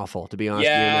fucking awful, to be honest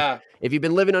with you. If you've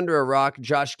been living under a rock,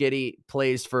 Josh Giddey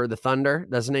plays for the Thunder,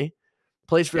 doesn't he?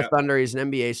 Plays for the Thunder. He's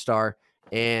an NBA star,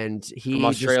 and he from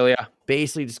Australia.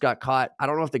 Basically just got caught. I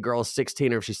don't know if the girl's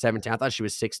 16 or if she's 17. I thought she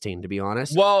was 16, to be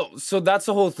honest. Well, so that's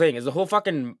the whole thing. Is the whole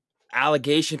fucking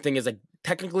allegation thing is like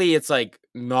technically it's like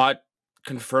not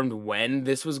confirmed when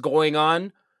this was going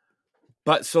on,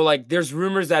 but so like there's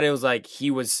rumors that it was like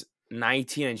he was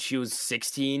 19 and she was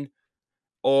 16,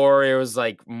 or it was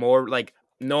like more like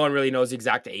no one really knows the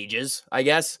exact ages, I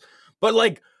guess. But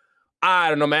like I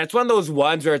don't know, man, it's one of those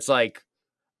ones where it's like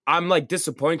I'm like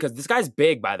disappointed because this guy's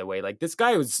big, by the way. Like this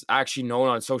guy was actually known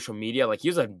on social media, like he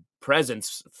was a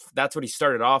presence. That's what he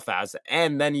started off as,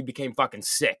 and then he became fucking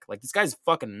sick. Like this guy's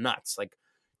fucking nuts. Like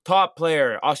top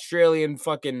player, Australian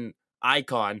fucking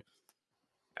icon.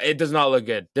 It does not look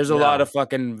good. There's a lot of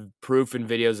fucking proof and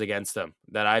videos against him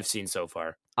that I've seen so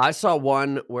far. I saw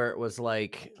one where it was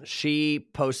like she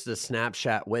posted a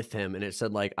Snapchat with him and it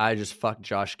said like, I just fucked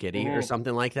Josh Giddey or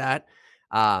something like that.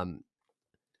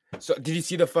 So did you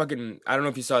see the fucking, I don't know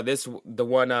if you saw this, the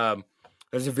one,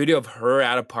 there's a video of her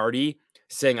at a party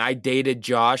saying I dated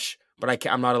Josh, but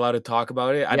I'm not allowed to talk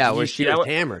about it. Where she was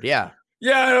hammered. Yeah.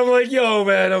 Yeah, and I'm like, yo,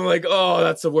 man. I'm like, oh,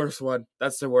 that's the worst one.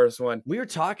 That's the worst one. We were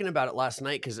talking about it last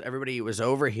night because everybody was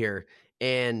over here.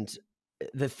 And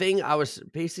the thing I was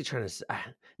basically trying to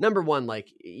number one,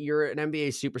 like you're an NBA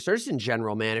superstar just in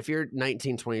general, man. If you're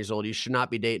 19, 20 years old, you should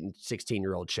not be dating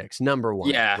 16-year-old chicks. Number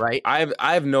one. Yeah. Right. I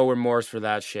have no remorse for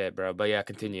that shit, bro. But yeah,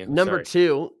 continue. Number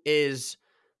two is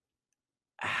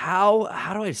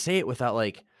how do I say it without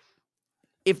like,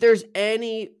 if there's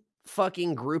any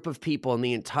fucking group of people in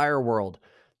the entire world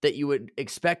that you would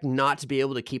expect not to be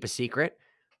able to keep a secret,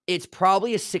 it's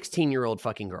probably a 16-year-old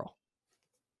fucking girl.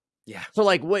 Yeah. So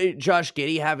like what Josh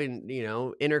Giddey having,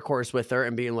 intercourse with her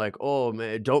and being like, oh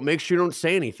man, make sure you don't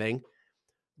say anything.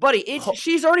 Buddy,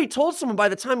 she's already told someone by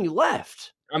the time you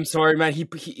left. I'm sorry, man.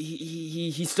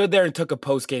 He stood there and took a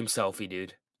post-game selfie,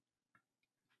 dude.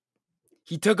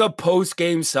 He took a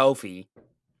post-game selfie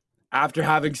after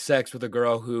having sex with a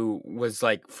girl who was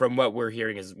like, from what we're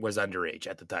hearing, was underage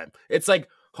at the time. It's like,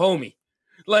 homie,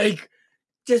 like,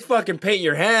 just fucking paint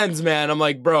your hands, man. I'm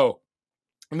like, bro.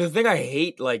 And the thing I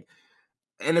hate, like,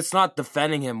 and it's not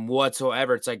defending him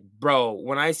whatsoever. It's like, bro,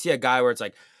 when I see a guy where it's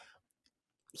like,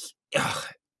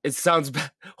 it sounds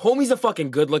bad. Homie's a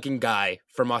fucking good-looking guy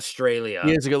from Australia.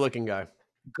 He is a good-looking guy.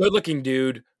 Good-looking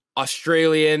dude,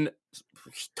 Australian,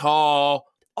 tall,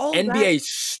 all NBA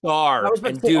star,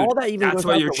 and dude, that's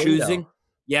what you're choosing.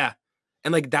 Yeah,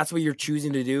 and like that's what you're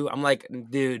choosing to do. I'm like,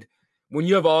 dude, when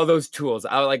you have all those tools,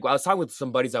 I was talking with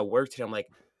some buddies at work today. I'm like,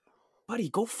 buddy,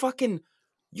 go fucking.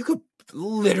 You could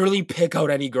literally pick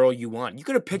out any girl you want. You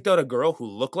could have picked out a girl who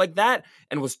looked like that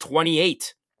and was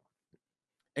 28,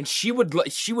 and she would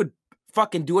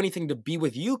fucking do anything to be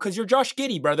with you because you're Josh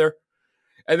Giddey, brother.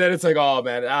 And then it's like, oh,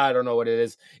 man, I don't know what it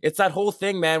is. It's that whole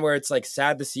thing, man, where it's like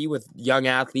sad to see with young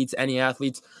athletes, any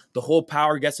athletes, the whole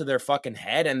power gets to their fucking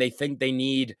head and they think they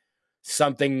need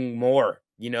something more,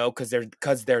 because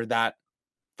they're that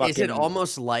fucking. Is it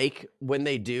almost like when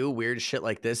they do weird shit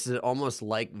like this, is it almost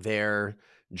like their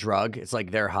drug? It's like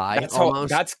their high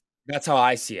almost? That's how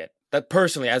I see it. That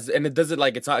personally, and it does it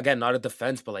like, it's not, again, not a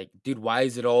defense, but like, dude, why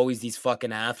is it always these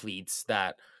fucking athletes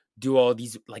that do all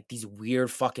these like these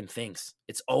weird fucking things?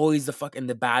 It's always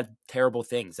the bad, terrible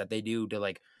things that they do to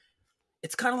like,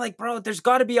 it's kind of like, bro, there's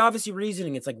got to be obviously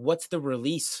reasoning. It's like, what's the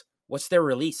release? What's their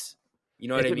release? You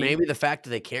know what I mean? Maybe the fact that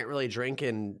they can't really drink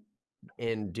and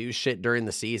do shit during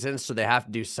the season, so they have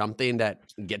to do something that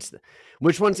gets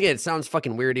which once again, it sounds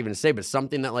fucking weird even to say, but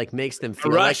something that like makes them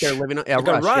feel like they're living a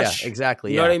rush. Yeah,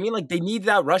 exactly. You know what I mean? Like they need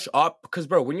that rush up because,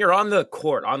 bro, when you're on the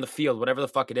court, on the field, whatever the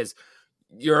fuck it is,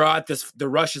 you're at this, the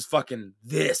rush is fucking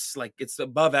this, like it's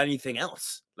above anything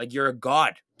else. Like you're a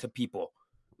god to people.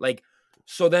 Like,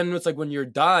 so then it's like when you're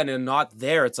done and not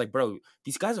there, it's like, bro,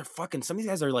 these guys are fucking, some of these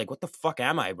guys are like, what the fuck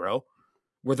am I, bro?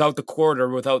 Without the court or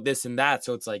without this and that.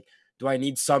 So it's like, Do I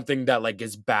need something that like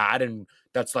is bad and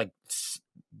that's like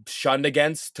shunned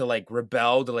against to like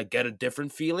rebel to like get a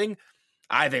different feeling?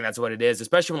 I think that's what it is,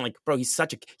 especially when like, bro, he's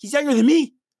younger than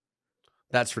me.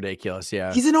 That's ridiculous.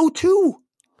 Yeah. He's an 02.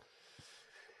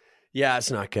 Yeah,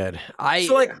 it's not good.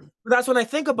 So like, that's when I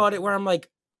think about it where I'm like,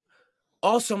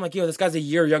 also, I'm like, yo, this guy's a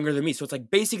year younger than me. So it's like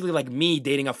basically like me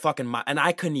dating a fucking and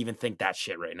I couldn't even think that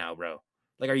shit right now, bro.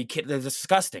 Like, are you kidding? That's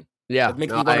disgusting. Yeah. It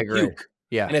makes me want to puke.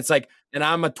 Yeah. And it's like, and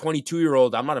I'm a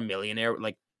 22-year-old. I'm not a millionaire.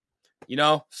 Like, you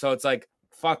know? So it's like,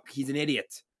 fuck, he's an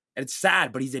idiot. And it's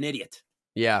sad, but he's an idiot.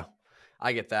 Yeah.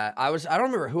 I get that. I don't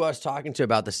remember who I was talking to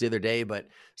about this the other day, but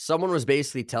someone was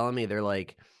basically telling me they're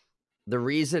like, the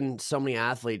reason so many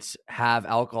athletes have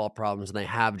alcohol problems and they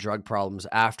have drug problems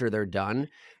after they're done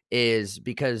is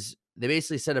because they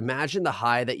basically said, imagine the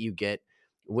high that you get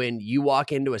when you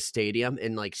walk into a stadium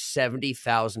and like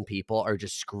 70,000 people are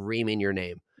just screaming your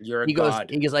name. You're a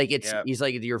god. He's like, it's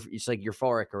like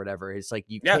euphoric or whatever. It's like,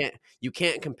 you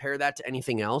can't compare that to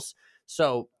anything else.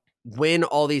 So when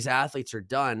all these athletes are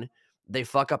done, they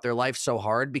fuck up their life so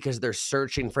hard because they're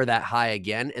searching for that high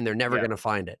again and they're never going to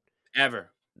find it.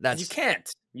 Ever.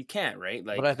 You can't, right?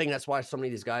 Like, but I think that's why so many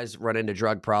of these guys run into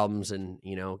drug problems and,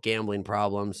 you know, gambling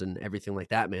problems and everything like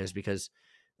that, man, is because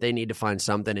they need to find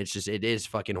something. It is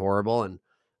fucking horrible. And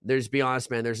be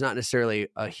honest, man, there's not necessarily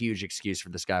a huge excuse for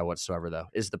this guy whatsoever, though,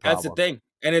 is the problem. That's the thing.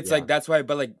 And it's like, that's why,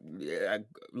 but like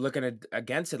looking at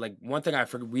against it, like one thing I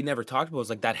forgot we never talked about was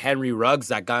like that Henry Ruggs,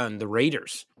 that guy on the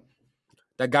Raiders.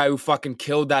 That guy who fucking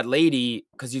killed that lady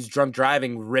because he's drunk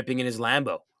driving, ripping in his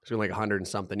Lambo. It's like 100 and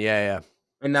something. Yeah.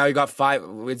 And now he got 5.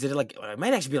 Is it like, it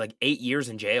might actually be like 8 years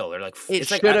in jail or like, it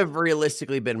should have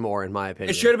realistically been more, in my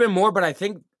opinion. It should have been more, but I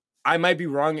think I might be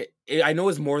wrong. I know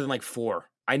it's more than like 4.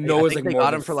 I know it was like they more.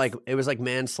 Got him for like, it was like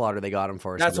manslaughter. They got him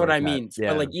for. That's what I mean. Yeah.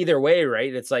 But like either way,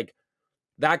 right? It's like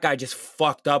that guy just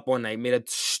fucked up one night, made a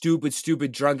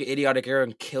stupid, drunk, idiotic error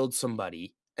and killed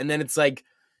somebody. And then it's like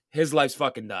his life's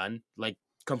fucking done. Like,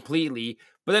 completely.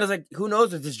 But then it's like, who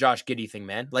knows with this Josh Giddey thing,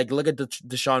 man? Like, look at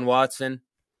Deshaun Watson.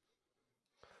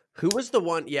 Who was the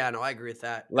one? Yeah, no, I agree with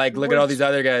that. Like, look at all these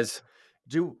other guys.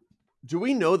 Do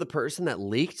we know the person that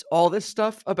leaked all this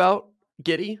stuff about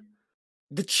Giddey?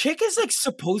 The chick is like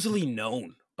supposedly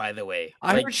known, by the way.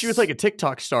 I heard she was like a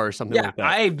TikTok star or something like that.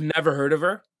 I've never heard of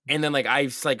her. And then like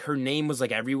her name was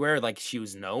like everywhere, like she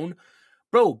was known.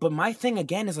 Bro, but my thing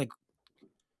again is like,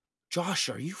 Josh,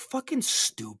 are you fucking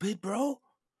stupid, bro?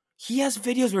 He has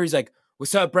videos where he's like,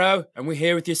 what's up, bro? And we're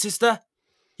here with your sister.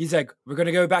 He's like, we're going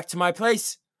to go back to my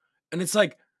place. And it's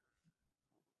like,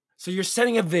 so you're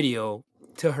sending a video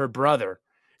to her brother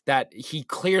that he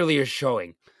clearly is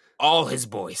showing all his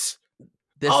boys.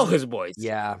 His boys.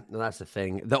 Yeah, no, that's the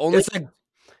thing. The only like,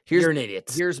 you're an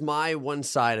idiot. Here's my one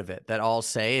side of it that I'll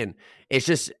say, and it's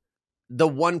just the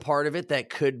one part of it that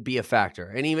could be a factor.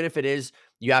 And even if it is,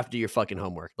 you have to do your fucking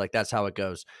homework. Like, that's how it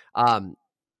goes.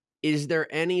 Is there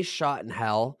any shot in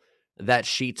hell that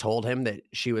she told him that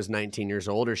she was 19 years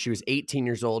old or she was 18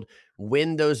 years old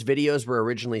when those videos were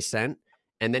originally sent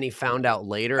and then he found out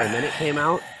later and then it came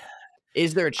out?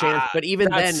 Is there a chance? But even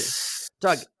then,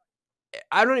 Doug,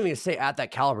 I don't even say at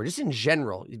that caliber, just in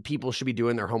general, people should be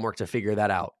doing their homework to figure that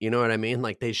out. You know what I mean?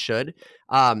 Like, they should.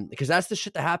 Because that's the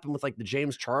shit that happened with like the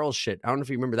James Charles shit. I don't know if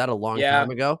you remember that a long time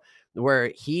ago,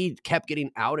 where he kept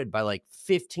getting outed by like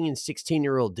 15,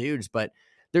 16-year-old dudes. But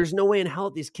there's no way in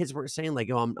hell these kids weren't saying like,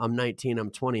 oh, I'm 19,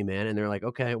 I'm 20, man. And they're like,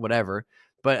 okay, whatever.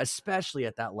 But especially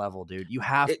at that level, dude, you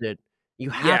have to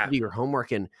do your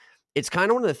homework. And it's kind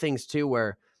of one of the things too,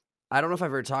 where I don't know if I've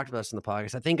ever talked about this in the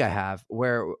podcast. I think I have,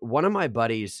 where one of my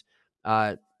buddies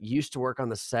used to work on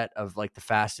the set of like the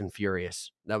Fast and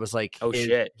Furious. That was like,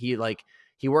 shit.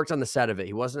 He worked on the set of it.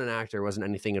 He wasn't an actor, wasn't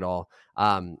anything at all.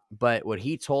 But what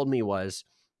he told me was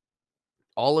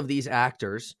all of these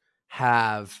actors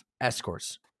have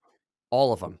escorts,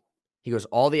 all of them. He goes,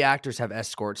 all the actors have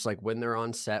escorts, like when they're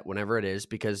on set, whenever it is,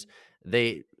 because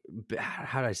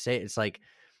how do I say it? It's like,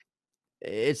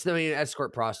 it's the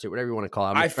escort prostitute, whatever you want to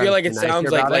call it. I feel like it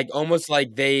sounds like almost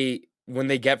like when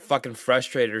they get fucking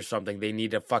frustrated or something, they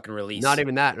need a fucking release. Not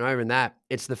even that.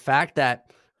 It's the fact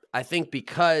that I think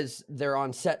because they're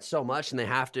on set so much and they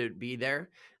have to be there,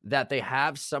 that they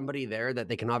have somebody there that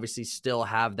they can obviously still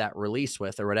have that release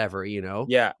with or whatever, you know?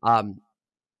 Yeah.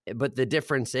 But the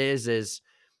difference is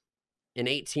an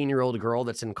 18-year-old girl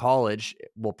that's in college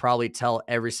will probably tell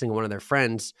every single one of their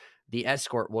friends. The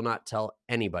escort will not tell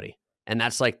anybody. And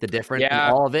that's like the difference. Yeah.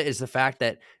 And all of it is the fact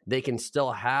that they can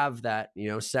still have that, you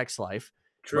know, sex life.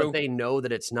 True. But they know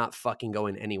that it's not fucking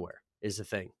going anywhere is the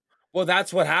thing. Well,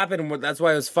 that's what happened. That's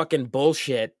why it was fucking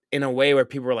bullshit in a way where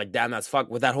people were like, damn, that's fuck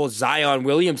with that whole Zion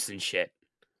Williamson shit.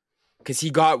 because he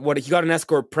got an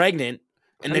escort pregnant,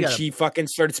 and then she fucking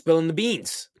started spilling the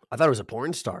beans. I thought it was a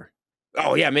porn star.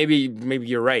 Oh yeah, maybe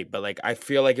you're right, but like I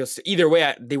feel like it was either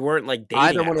way. They weren't like dating.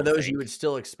 Either one of those, you would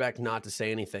still expect not to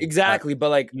say anything. Exactly, but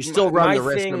like you still run the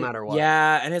risk no matter what.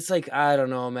 Yeah, and it's like I don't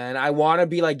know, man. I want to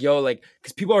be like, yo, like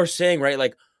because people are saying right,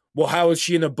 like, well, how was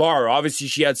she in the bar? Obviously,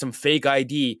 she had some fake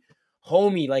ID,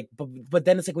 homie. Like, but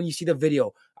then it's like when you see the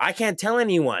video, I can't tell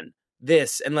anyone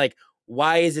this, and like,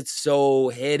 why is it so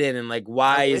hidden? And like,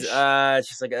 why is it's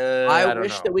just like I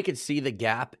wish that we could see the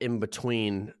gap in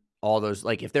between all those,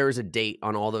 like if there was a date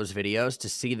on all those videos to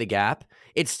see the gap.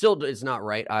 It's not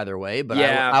right either way, but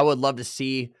I would love to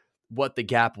see what the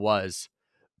gap was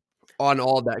on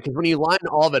all of that, because when you line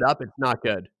all of it up, it's not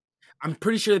good. I'm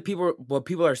pretty sure that what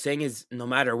people are saying is no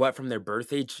matter what from their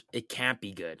birth age, it can't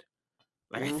be good.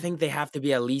 Like I think they have to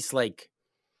be at least like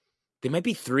they might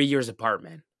be 3 years apart,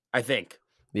 man. I think.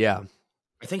 Yeah.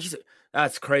 I think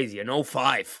that's crazy. An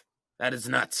 05. That is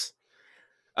nuts.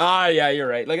 Yeah, you're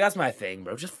right. Like, that's my thing,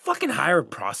 bro. Just fucking hire a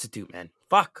prostitute, man.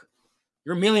 Fuck.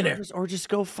 You're a millionaire. Or just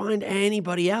go find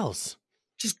anybody else.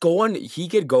 He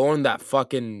could go on that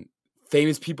fucking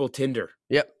famous people Tinder.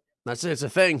 Yep. That's it. It's a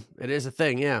thing. It is a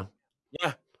thing, yeah.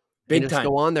 Yeah. Big time.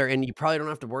 Go on there, and you probably don't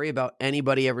have to worry about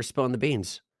anybody ever spilling the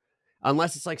beans.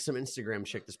 Unless it's like some Instagram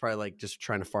chick that's probably like just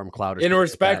trying to farm clout. In a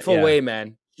respectful way,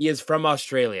 man. He is from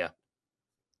Australia.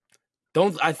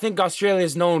 I think Australia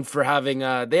is known for having,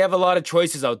 they have a lot of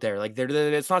choices out there. Like,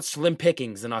 it's not slim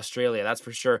pickings in Australia, that's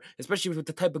for sure. Especially with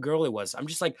the type of girl it was. I'm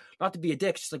just like, not to be a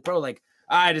dick, just like, bro, like,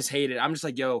 I just hate it. I'm just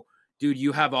like, yo, dude,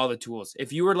 you have all the tools.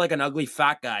 If you were like an ugly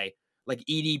fat guy, like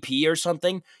EDP or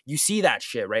something, you see that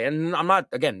shit, right? And I'm not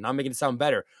making it sound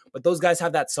better, but those guys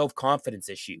have that self-confidence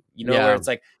issue, where it's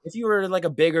like, if you were like a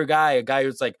bigger guy, a guy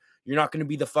who's like, you're not going to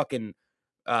be the fucking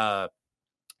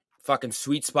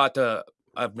sweet spot to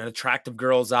an attractive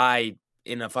girl's eye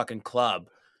in a fucking club.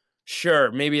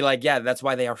 Sure, maybe like, yeah, that's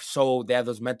why they have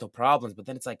those mental problems. But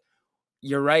then it's like,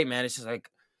 you're right, man. It's just like,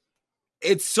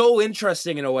 it's so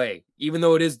interesting in a way, even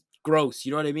though it is gross.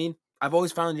 You know what I mean? I've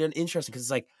always found it interesting because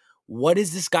it's like, what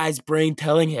is this guy's brain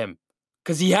telling him?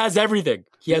 Because he has everything.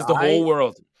 He has the whole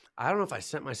world. I don't know if I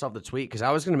sent myself the tweet because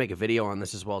I was going to make a video on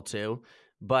this as well too.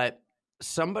 But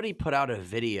somebody put out a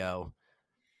video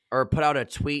or put out a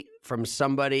tweet from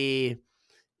somebody.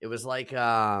 It was like,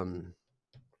 I'm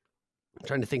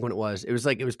trying to think when it was. It was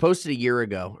like, it was posted a year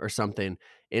ago or something.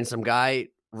 And some guy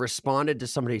responded to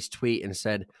somebody's tweet and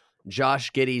said,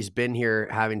 Josh Giddey's been here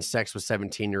having sex with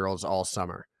 17-year-olds all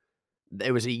summer.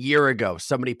 It was a year ago.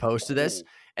 Somebody posted this,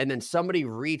 and then somebody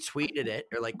retweeted it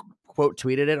or like quote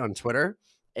tweeted it on Twitter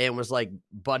and was like,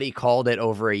 buddy called it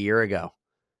over a year ago.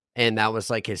 And that was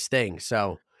like his thing.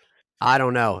 So I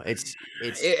don't know.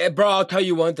 Bro, I'll tell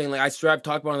you one thing. Like I've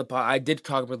talked about on the pod. I did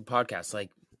talk about the podcast.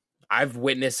 Like I've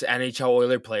witnessed NHL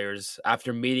Oiler players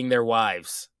after meeting their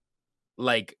wives,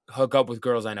 like hook up with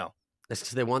girls I know. That's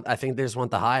because I think they just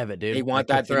want the high of it, dude. They want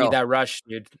that to need that rush,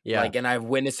 dude. Yeah. Like, and I've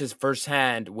witnessed this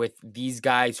firsthand with these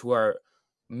guys who are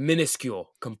minuscule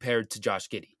compared to Josh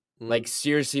Giddey. Like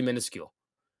seriously minuscule.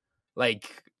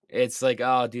 Like it's like,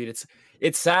 oh, dude,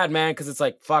 it's sad, man, because it's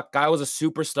like, fuck, guy was a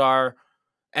superstar.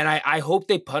 And I hope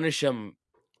they punish him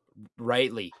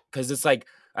rightly, because it's like,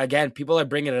 again, people are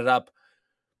bringing it up.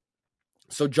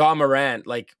 So John Morant,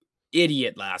 like,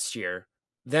 idiot last year.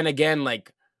 Then again,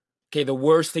 like, okay, the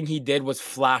worst thing he did was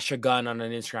flash a gun on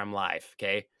an Instagram live,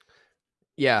 okay?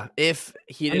 Yeah, if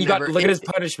he didn't look at his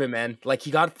punishment, man. Like,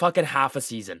 he got fucking half a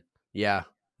season. Yeah.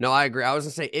 No, I agree. I was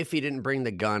going to say, if he didn't bring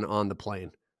the gun on the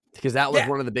plane, because that was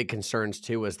one of the big concerns,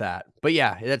 too, was that. But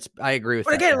yeah, I agree with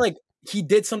that. But again, like, he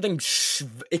did something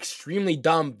extremely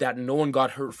dumb that no one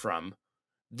got hurt from.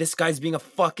 This guy's being a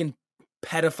fucking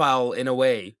pedophile in a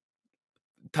way,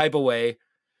 type of way.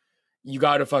 You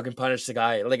gotta fucking punish the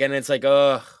guy. Like, and it's like,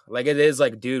 ugh. Like, it is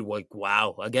like, dude, like,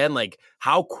 wow. Again, like,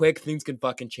 how quick things can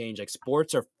fucking change. Like,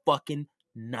 sports are fucking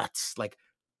nuts. Like,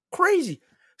 crazy.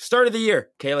 Start of the year,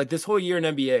 okay? Like, this whole year in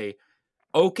NBA,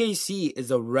 OKC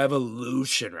is a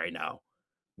revolution right now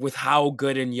with how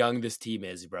good and young this team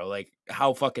is, bro. Like,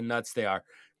 how fucking nuts they are.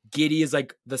 Giddey is,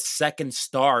 like, the second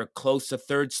star, close to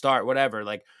third star, whatever.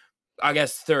 Like, I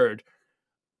guess third.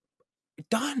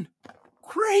 Done.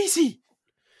 Crazy.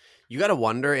 You got to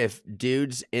wonder if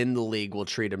dudes in the league will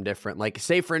treat him different. Like,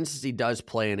 say, for instance, he does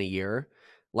play in a year.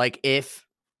 Like, if...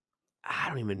 I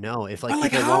don't even know. If,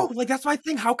 like how? Like, that's my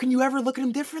thing. How can you ever look at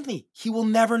him differently? He will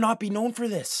never not be known for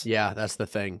this. Yeah, that's the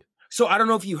thing. So, I don't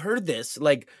know if you heard this.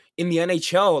 Like, in the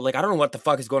NHL, like, I don't know what the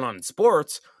fuck is going on in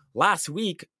sports. Last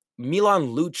week, Milan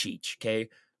Lucic, okay?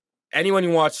 Anyone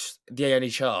who watched the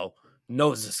NHL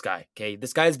knows this guy, okay?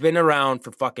 This guy's been around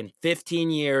for fucking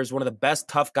 15 years, one of the best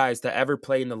tough guys to ever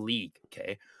play in the league,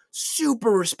 okay?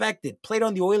 Super respected, played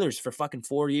on the Oilers for fucking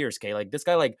 4 years, okay? Like, this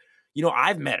guy, like, you know,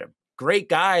 I've met him. Great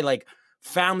guy, like,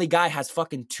 family guy, has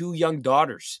fucking 2 young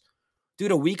daughters.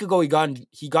 Dude, a week ago, he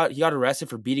got arrested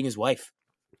for beating his wife.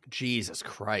 Jesus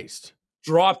Christ.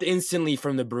 Dropped instantly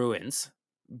from the Bruins.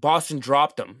 Boston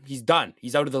dropped him. He's done.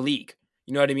 He's out of the league.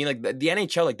 You know what I mean? Like, the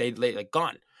NHL, like, they like,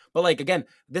 gone. But, like, again,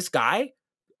 this guy,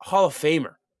 Hall of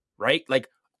Famer, right? Like,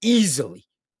 easily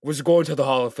was going to the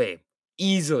Hall of Fame.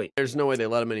 Easily. There's no way they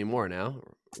let him anymore now,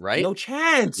 right? No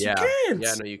chance. Yeah. You can't.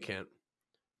 Yeah, no, you can't.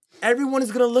 Everyone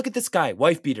is going to look at this guy.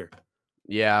 Wife beater.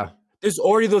 Yeah. There's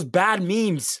already those bad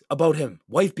memes about him.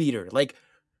 Wife beater. Like,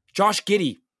 Josh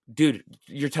Giddey. Dude,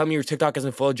 you're telling me your TikTok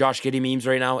isn't full of Josh Giddey memes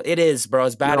right now? It is, bro.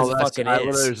 As bad as it fucking I is.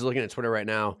 literally was looking at Twitter right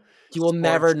now. He will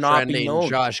never not be known.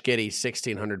 Josh Giddey,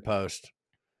 1,600 post.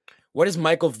 What is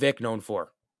Michael Vick known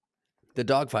for? The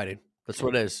dogfighting. That's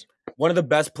what it is. One of the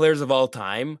best players of all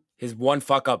time. His one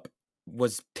fuck up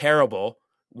was terrible.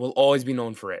 Will always be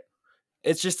known for it.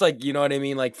 It's just like, you know what I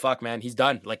mean? Like, fuck, man. He's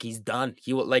done. Like, he's done.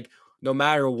 He will, like, no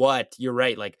matter what, you're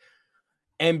right. Like,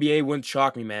 NBA wouldn't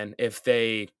shock me, man, if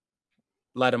they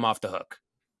let him off the hook.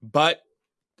 But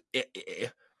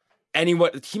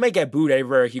he might get booed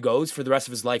everywhere he goes for the rest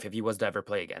of his life if he was to ever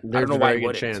play again. There's I don't know why why he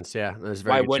wouldn't. Chance, yeah. There's a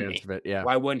very good chance of it, yeah.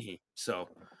 Why wouldn't he? So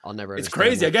I'll never. It's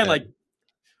crazy. Again, like,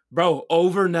 bro,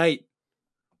 overnight.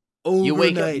 You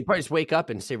wake up, you probably just wake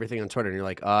up and see everything on Twitter, and you're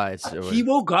like, he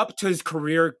woke up to his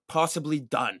career possibly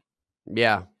done.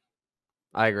 Yeah,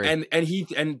 I agree.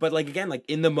 But like, again, like,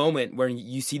 in the moment where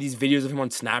you see these videos of him on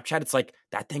Snapchat, it's like,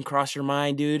 that didn't cross your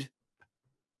mind, dude.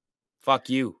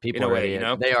 Fuck you. People in a are way, idiots. you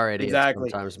know? They are idiots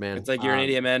exactly. Sometimes, man. It's like, you're an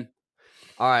idiot, man.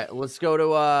 All right, let's go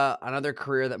to another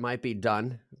career that might be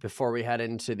done before we head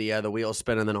into the wheel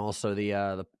spin and then also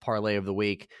the parlay of the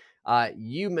week.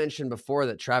 You mentioned before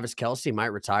that Travis Kelce might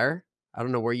retire. I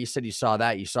don't know where you said you saw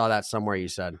that. You saw that somewhere, you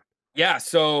said. Yeah,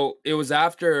 so it was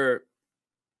after,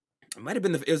 it might have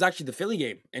been, it was actually the Philly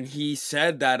game. And he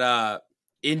said that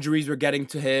injuries were getting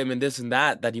to him and this and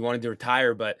that he wanted to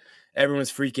retire. But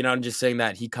everyone's freaking out and just saying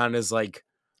that he kind of is like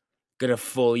going to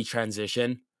fully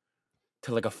transition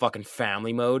to like a fucking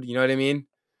family mode. You know what I mean?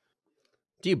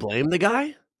 Do you blame the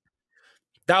guy?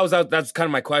 That's kind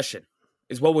of my question,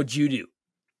 is what would you do?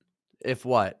 If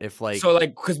what? If like... So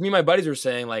like, because me and my buddies were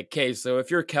saying like, okay, so if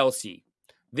you're Kelce,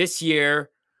 this year,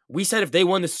 we said if they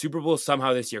won the Super Bowl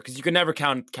somehow this year, because you can never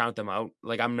count them out.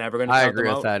 Like, I'm never going to count them out. I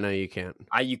agree with that. No, you can't.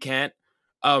 You can't.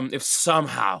 If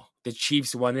somehow the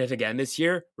Chiefs won it again this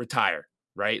year, retire,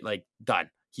 right? Like, done.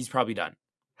 He's probably done.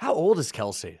 How old is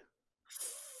Kelce?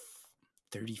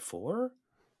 34?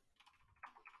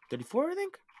 34, I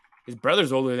think. His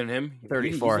brother's older than him.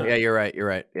 34. Yeah, you're right. You're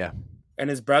right. Yeah. And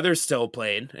his brother's still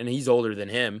playing, and he's older than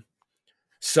him.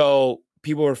 So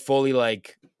people were fully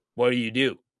like, what do you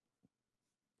do?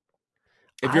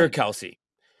 If you're Kelce.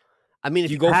 I mean, if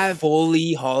you go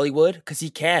fully Hollywood, because he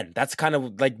can. That's kind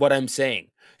of like what I'm saying.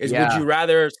 Would you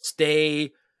rather does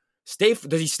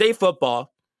he stay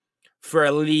football for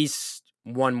at least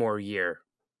one more year?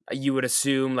 You would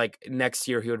assume like next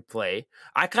year he would play.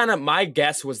 My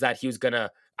guess was that he was going to,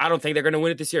 I don't think they're going to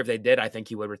win it this year. If they did, I think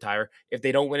he would retire. If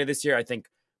they don't win it this year, I think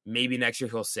maybe next year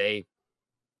he'll say,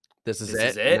 This is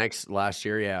it. Last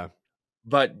year, yeah.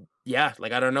 But yeah,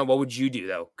 like, I don't know. What would you do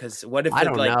though? Because what if I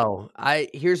don't know.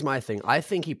 Here's my thing. I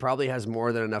think he probably has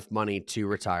more than enough money to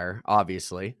retire.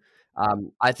 Obviously,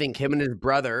 I think him and his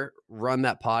brother run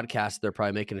that podcast. They're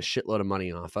probably making a shitload of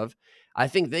money off of. I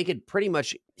think they could pretty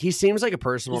much. He seems like a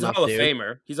personal. He's a Hall of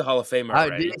Famer. He's a Hall of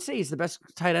Famer. Did it say he's the best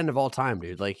tight end of all time,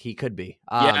 dude? Like, he could be.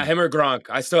 Yeah, him or Gronk.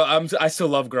 I still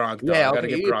love Gronk. Though. Yeah,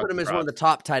 okay. You put him as one of the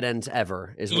top tight ends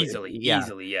ever. Easily.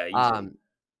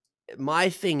 My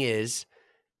thing is,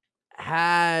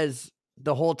 has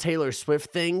the whole Taylor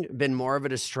Swift thing been more of a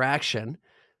distraction,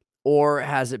 or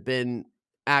has it been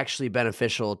actually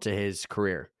beneficial to his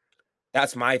career?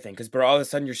 That's my thing, because all of a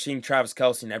sudden you're seeing Travis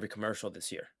Kelce in every commercial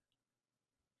this year.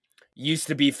 Used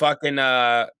to be fucking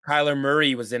Kyler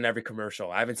Murray was in every commercial.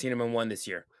 I haven't seen him in one this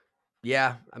year.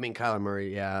 Yeah, I mean, Kyler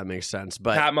Murray, yeah, that makes sense.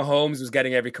 But Pat Mahomes was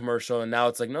getting every commercial, and now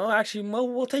it's like, no, actually,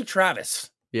 we'll take Travis.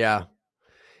 Yeah.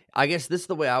 I guess this is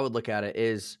the way I would look at it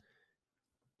is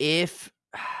if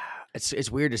it's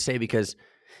weird to say, because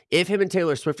if him and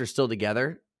Taylor Swift are still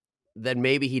together, then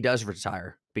maybe he does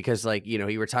retire, because like, you know,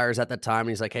 he retires at that time and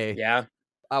he's like, hey, yeah,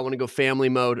 I want to go family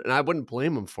mode. And I wouldn't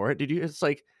blame him for it. Did you? It's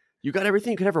like, you got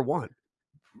everything you could ever want.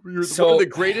 You're one of the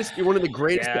greatest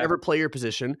to ever play your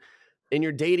position. And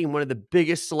you're dating one of the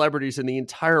biggest celebrities in the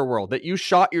entire world that you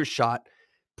shot your shot,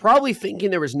 probably thinking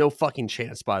there was no fucking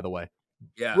chance, by the way.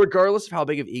 Yeah. regardless of how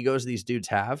big of egos these dudes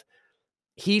have,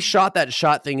 he shot that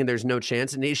shot thinking there's no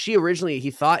chance. And I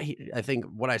think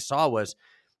what I saw was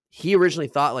he originally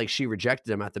thought like she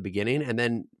rejected him at the beginning, and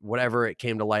then whatever it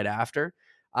came to light after.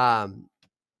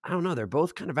 I don't know. They're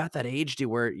both kind of at that age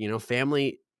where,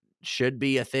 family should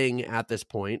be a thing at this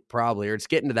point, probably, or it's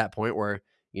getting to that point where,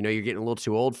 you're getting a little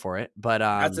too old for it. But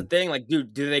that's the thing. Like,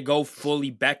 dude, do they go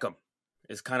fully Beckham?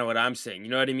 Is kind of what I'm saying.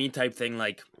 You know what I mean? Type thing.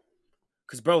 Like,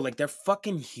 because, bro, like, they're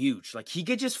fucking huge. Like, he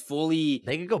could just fully.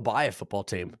 They could go buy a football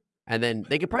team, and then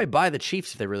they could probably buy the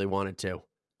Chiefs if they really wanted to.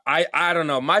 I don't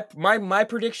know. My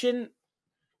prediction.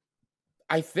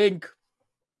 I think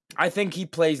he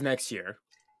plays next year.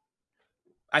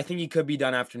 I think he could be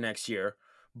done after next year.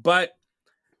 But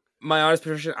my honest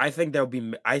prediction, I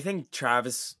think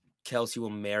Travis Kelce will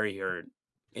marry her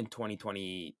in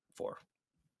 2024.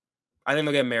 I think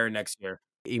they'll get married next year.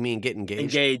 You mean get engaged?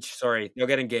 Engaged, sorry. They'll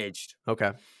get engaged.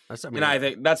 Okay. I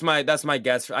think that's my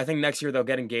guess. I think next year they'll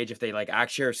get engaged if they like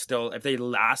actually are still, if they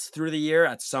last through the year,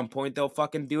 at some point they'll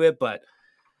fucking do it. But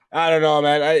I don't know,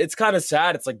 man. It's kind of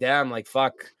sad. It's like, damn, like,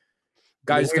 fuck.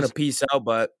 Guy's gonna peace out,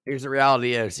 but here's the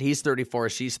reality: is he's 34,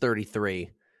 she's 33.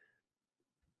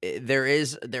 There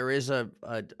is a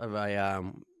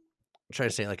I'm trying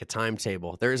to say like a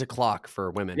timetable. There is a clock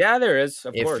for women. Yeah, there is.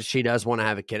 Of course, if she does want to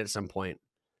have a kid at some point,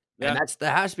 and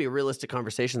that has to be a realistic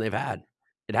conversation they've had.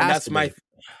 It has. And that's to my be.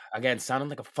 Again, sounding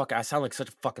like I sound like such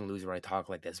a fucking loser when I talk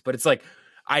like this, but it's like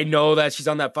I know that she's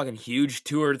on that fucking huge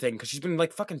tour thing because she's been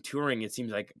like fucking touring. It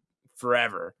seems like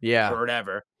forever, or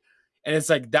whatever. And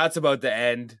it's like, that's about to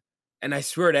end. And I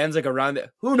swear it ends like around it.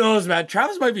 Who knows, man?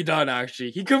 Travis might be done, actually.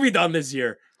 He could be done this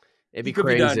year. It'd be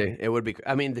crazy. It would be.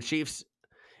 I mean, the Chiefs,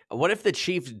 what if the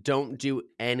Chiefs don't do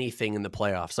anything in the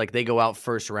playoffs? Like they go out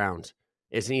first round.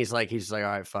 Isn't he's like, all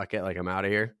right, fuck it. Like, I'm out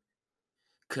of here.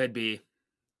 Could be.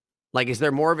 Like, is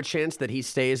there more of a chance that he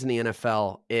stays in the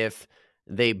NFL if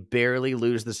they barely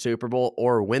lose the Super Bowl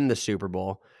or win the Super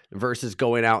Bowl versus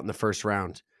going out in the first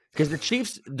round? Because the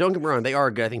Chiefs, don't get me wrong, they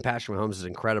are good. I think Patrick Mahomes is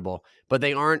incredible, but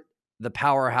they aren't the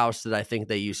powerhouse that I think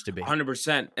they used to be.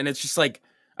 100%. And it's just like,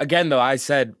 again, though,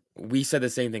 we said the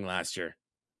same thing last year.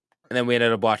 And then we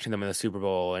ended up watching them in the Super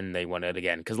Bowl and they won it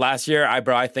again. Because last year,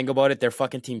 I think about it, their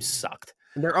fucking team sucked.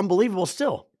 And they're unbelievable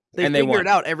still. They figure it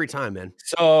out every time, man.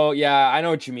 So, yeah, I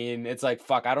know what you mean. It's like,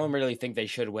 fuck, I don't really think they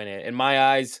should win it. In my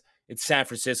eyes, it's San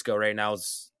Francisco right now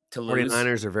to lose.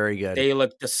 49ers are very good. They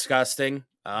look disgusting.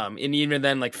 And even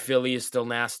then, like, Philly is still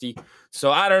nasty.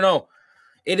 So I don't know.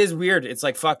 It is weird. It's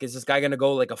like, fuck, is this guy going to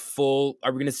go like are we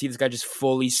going to see this guy just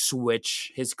fully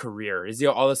switch his career? Is he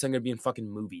all of a sudden going to be in fucking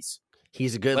movies?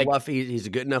 He's a good he's a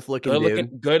good enough looking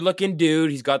dude. Good looking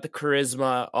dude. He's got the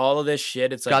charisma, all of this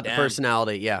shit. It's like, got the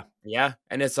personality. Yeah. Yeah.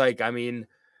 And it's like, I mean,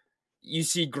 you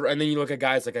see, and then you look at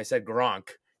guys, like I said, Gronk.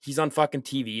 He's on fucking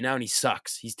TV now and he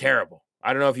sucks. He's terrible.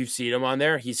 I don't know if you've seen him on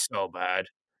there. He's so bad.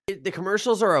 The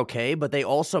commercials are okay, but they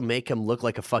also make him look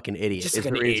like a fucking idiot. Just like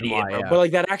an idiot, why, yeah. But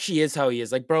like that actually is how he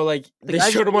is. Like, bro, like they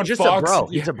showed him on just Fox. A bro.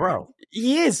 He's a bro.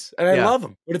 He is, and I love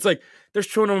him. But it's like they're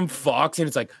showing him Fox, and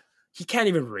it's like he can't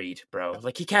even read, bro.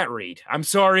 Like he can't read. I'm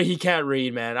sorry, he can't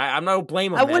read, man. I'm not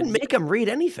blaming him. I wouldn't make him read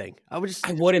anything. I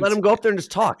wouldn't let him go up there and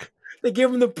just talk. They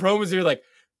give him the promos. They're like,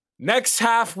 next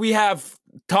half we have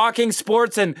talking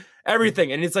sports and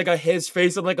everything, and it's like his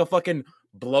face on like a fucking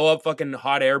blow up fucking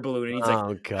hot air balloon, and he's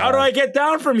like, God. How do I get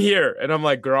down from here? And I'm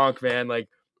like, Gronk, man, like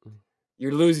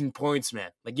you're losing points,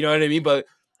 man. Like, you know what I mean? But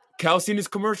Kelce in his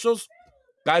commercials,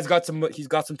 he's got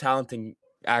some talent, and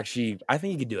actually I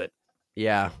think he could do it.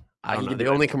 Yeah. I don't know. The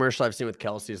only commercial I've seen with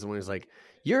Kelce is the one who's like,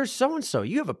 you're so-and-so,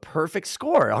 you have a perfect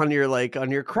score on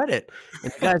your credit.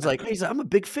 And the guy's like, hey, I'm a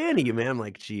big fan of you, man. I'm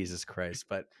like, Jesus Christ.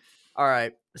 But all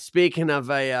right. Speaking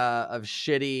of of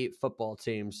shitty football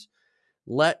teams,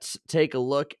 let's take a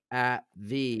look at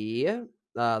the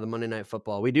Monday Night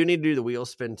Football. We do need to do the wheel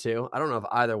spin too. I don't know if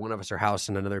either one of us are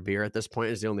housing another beer at this point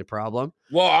is the only problem.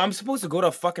 Well, I'm supposed to go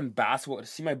to fucking basketball to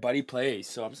see my buddy play,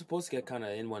 so I'm supposed to get kind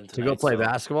of in one tonight. To go play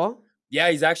basketball? Yeah,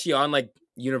 he's actually on like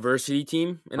university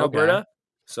team in Alberta,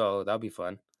 so that'll be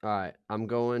fun. All right, I'm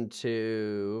going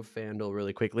to FanDuel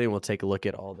really quickly, and we'll take a look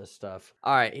at all this stuff.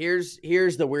 All right, here's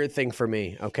the weird thing for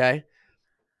me, okay?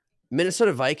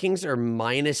 Minnesota Vikings are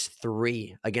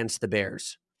 -3 against the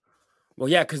Bears. Well,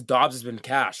 yeah, because Dobbs has been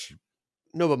cash.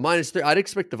 No, but -3. I'd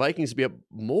expect the Vikings to be up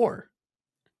more.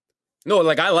 No,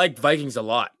 like I like Vikings a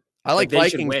lot. I like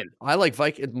Vikings. They should win. I like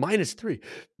Vikings -3.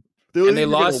 They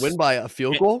lost. Win by a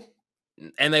field goal.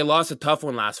 And they lost a tough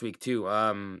one last week too.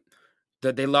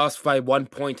 That they lost by 1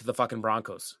 point to the fucking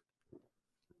Broncos.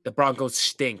 The Broncos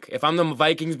stink. If I'm the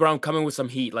Vikings, bro, I'm coming with some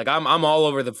heat. Like I'm all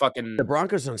over the fucking. The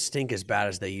Broncos don't stink as bad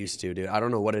as they used to, dude. I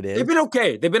don't know what it is. They've been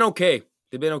okay. I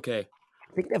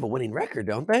think they have a winning record,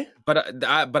 don't they? But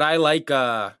I like.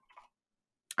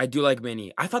 I do like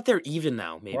Mini. I thought they're even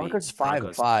now. Maybe Broncos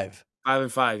 5-5.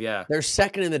 5-5. Yeah, they're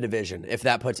second in the division. If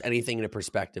that puts anything into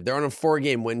perspective, they're on a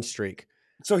 4-game win streak.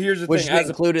 So here's the which thing. Which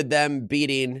included them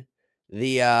beating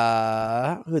the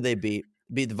who they beat.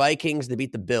 Beat the Vikings. They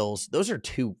beat the Bills. Those are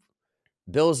 2.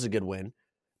 Bills is a good win.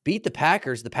 Beat the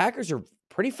Packers. The Packers are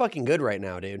pretty fucking good right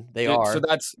now, dude. They are. So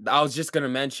I was just gonna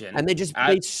mention. And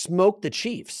they smoked the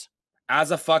Chiefs.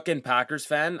 As a fucking Packers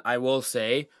fan, I will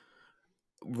say,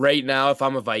 right now, if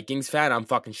I'm a Vikings fan, I'm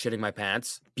fucking shitting my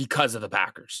pants because of the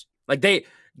Packers. Like the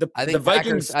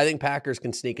Vikings. I think Packers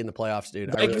can sneak in the playoffs,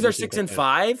 dude. The Vikings are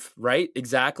 6-5, right?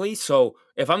 Exactly. So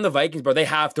if I'm the Vikings, bro, they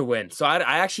have to win. So I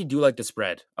actually do like the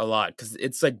spread a lot because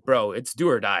it's like, bro, it's do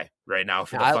or die right now.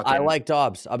 I like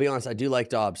Dobbs. I'll be honest, I do like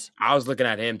Dobbs. I was looking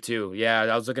at him too. Yeah,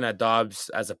 I was looking at Dobbs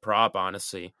as a prop,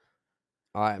 honestly.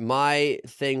 All right, my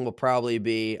thing will probably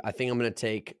be. I think I'm going to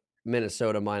take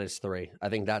Minnesota -3. I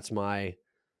think that's my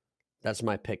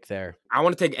pick there. I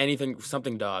want to take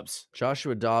something Dobbs.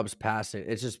 Joshua Dobbs passing.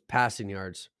 It's just passing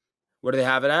yards. What do they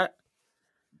have it at?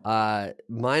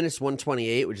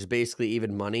 -128, which is basically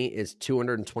even money, is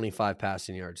 225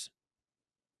 passing yards.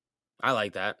 I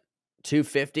like that.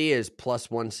 250 is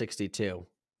 +162,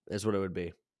 is what it would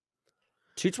be.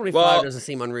 225 doesn't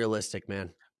seem unrealistic,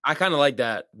 man. I kind of like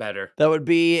that better. That would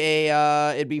be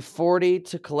it'd be 40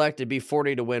 to collect. It'd be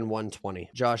 40 to win 120.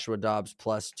 Joshua Dobbs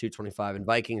 +225 and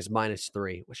Vikings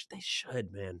 -3, which they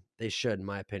should, man. They should, in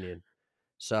my opinion.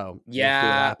 So yeah, we'll see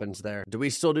what happens there. Do we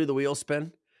still do the wheel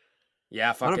spin?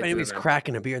 Yeah, fuck it. I don't know if anybody's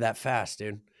cracking a beer that fast,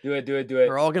 dude. Do it.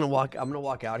 They're all gonna walk. I'm gonna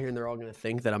walk out here and they're all gonna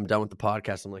think that I'm done with the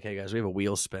podcast. I'm like, hey guys, we have a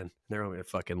wheel spin. They're all gonna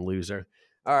fucking loser.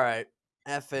 All right.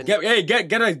 Get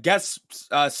a guest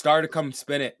star to come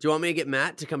spin it. Do you want me to get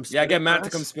Matt to come spin it? Yeah, get Matt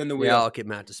to come spin the wheel. Yeah, I'll get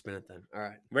Matt to spin it then. All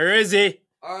right. Where is he?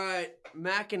 All right.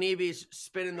 Mac and Evie's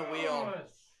spinning the wheel.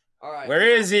 All right. Where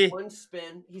is he? One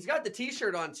spin. He's got the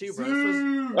t-shirt on too, bro.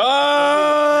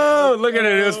 Oh, look at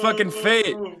it. It was fucking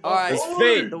fate. All right. It's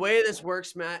fate. The way this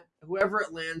works, Matt, whoever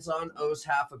it lands on owes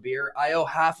half a beer. I owe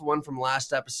half one from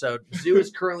last episode. Zoo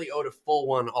is currently owed a full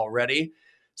one already.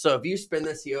 So if you spin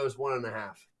this, he owes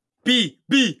 1.5. B.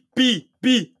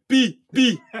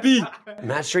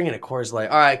 Matt's drinking a Coors Light.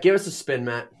 All right, give us a spin,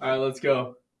 Matt. All right, let's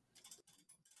go.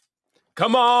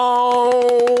 Come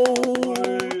on.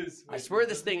 I swear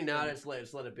this thing now, just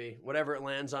let it be. Whatever it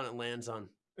lands on, it lands on.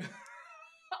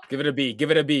 Give it a B.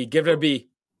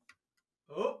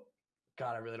 Oh.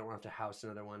 God, I really don't want to have to house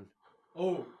another one.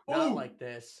 Oh. Not like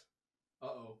this.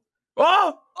 Uh-oh.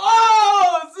 Oh!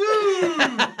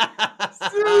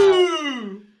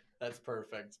 Zoo! That's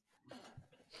perfect.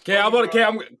 Okay, how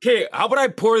about I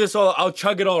pour this all? I'll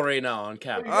chug it all right now on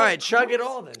cap. All right, chug it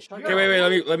all then. Okay, wait.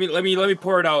 Let me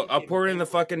pour it out. I'll pour it in the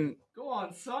fucking. Go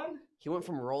on, son. He went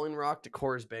from Rolling Rock to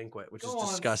Coors Banquet, which is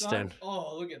disgusting. Son.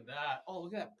 Oh, look at that. Oh,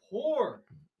 look at that pour.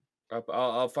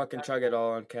 I'll fucking chug it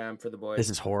all on cam for the boys. This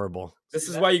is horrible. This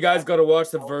is why you guys got to watch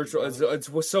the virtual.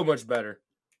 It's so much better.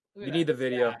 You need the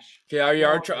video. Okay, are you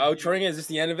outroing it? Is this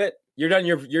the end of it? You're done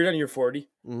your 40.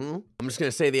 Mm-hmm. I'm just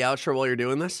gonna say the outro while you're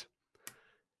doing this.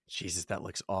 Jesus, that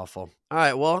looks awful. All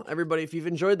right, well, everybody, if you've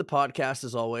enjoyed the podcast,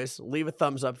 as always, leave a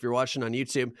thumbs up if you're watching on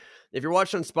YouTube. If you're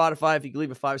watching on Spotify, if you could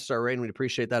leave a 5-star rating, we'd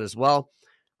appreciate that as well.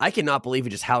 I cannot believe you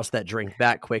just housed that drink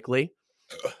that quickly.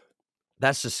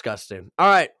 That's disgusting. All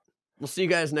right, we'll see you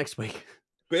guys next week.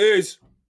 Peace.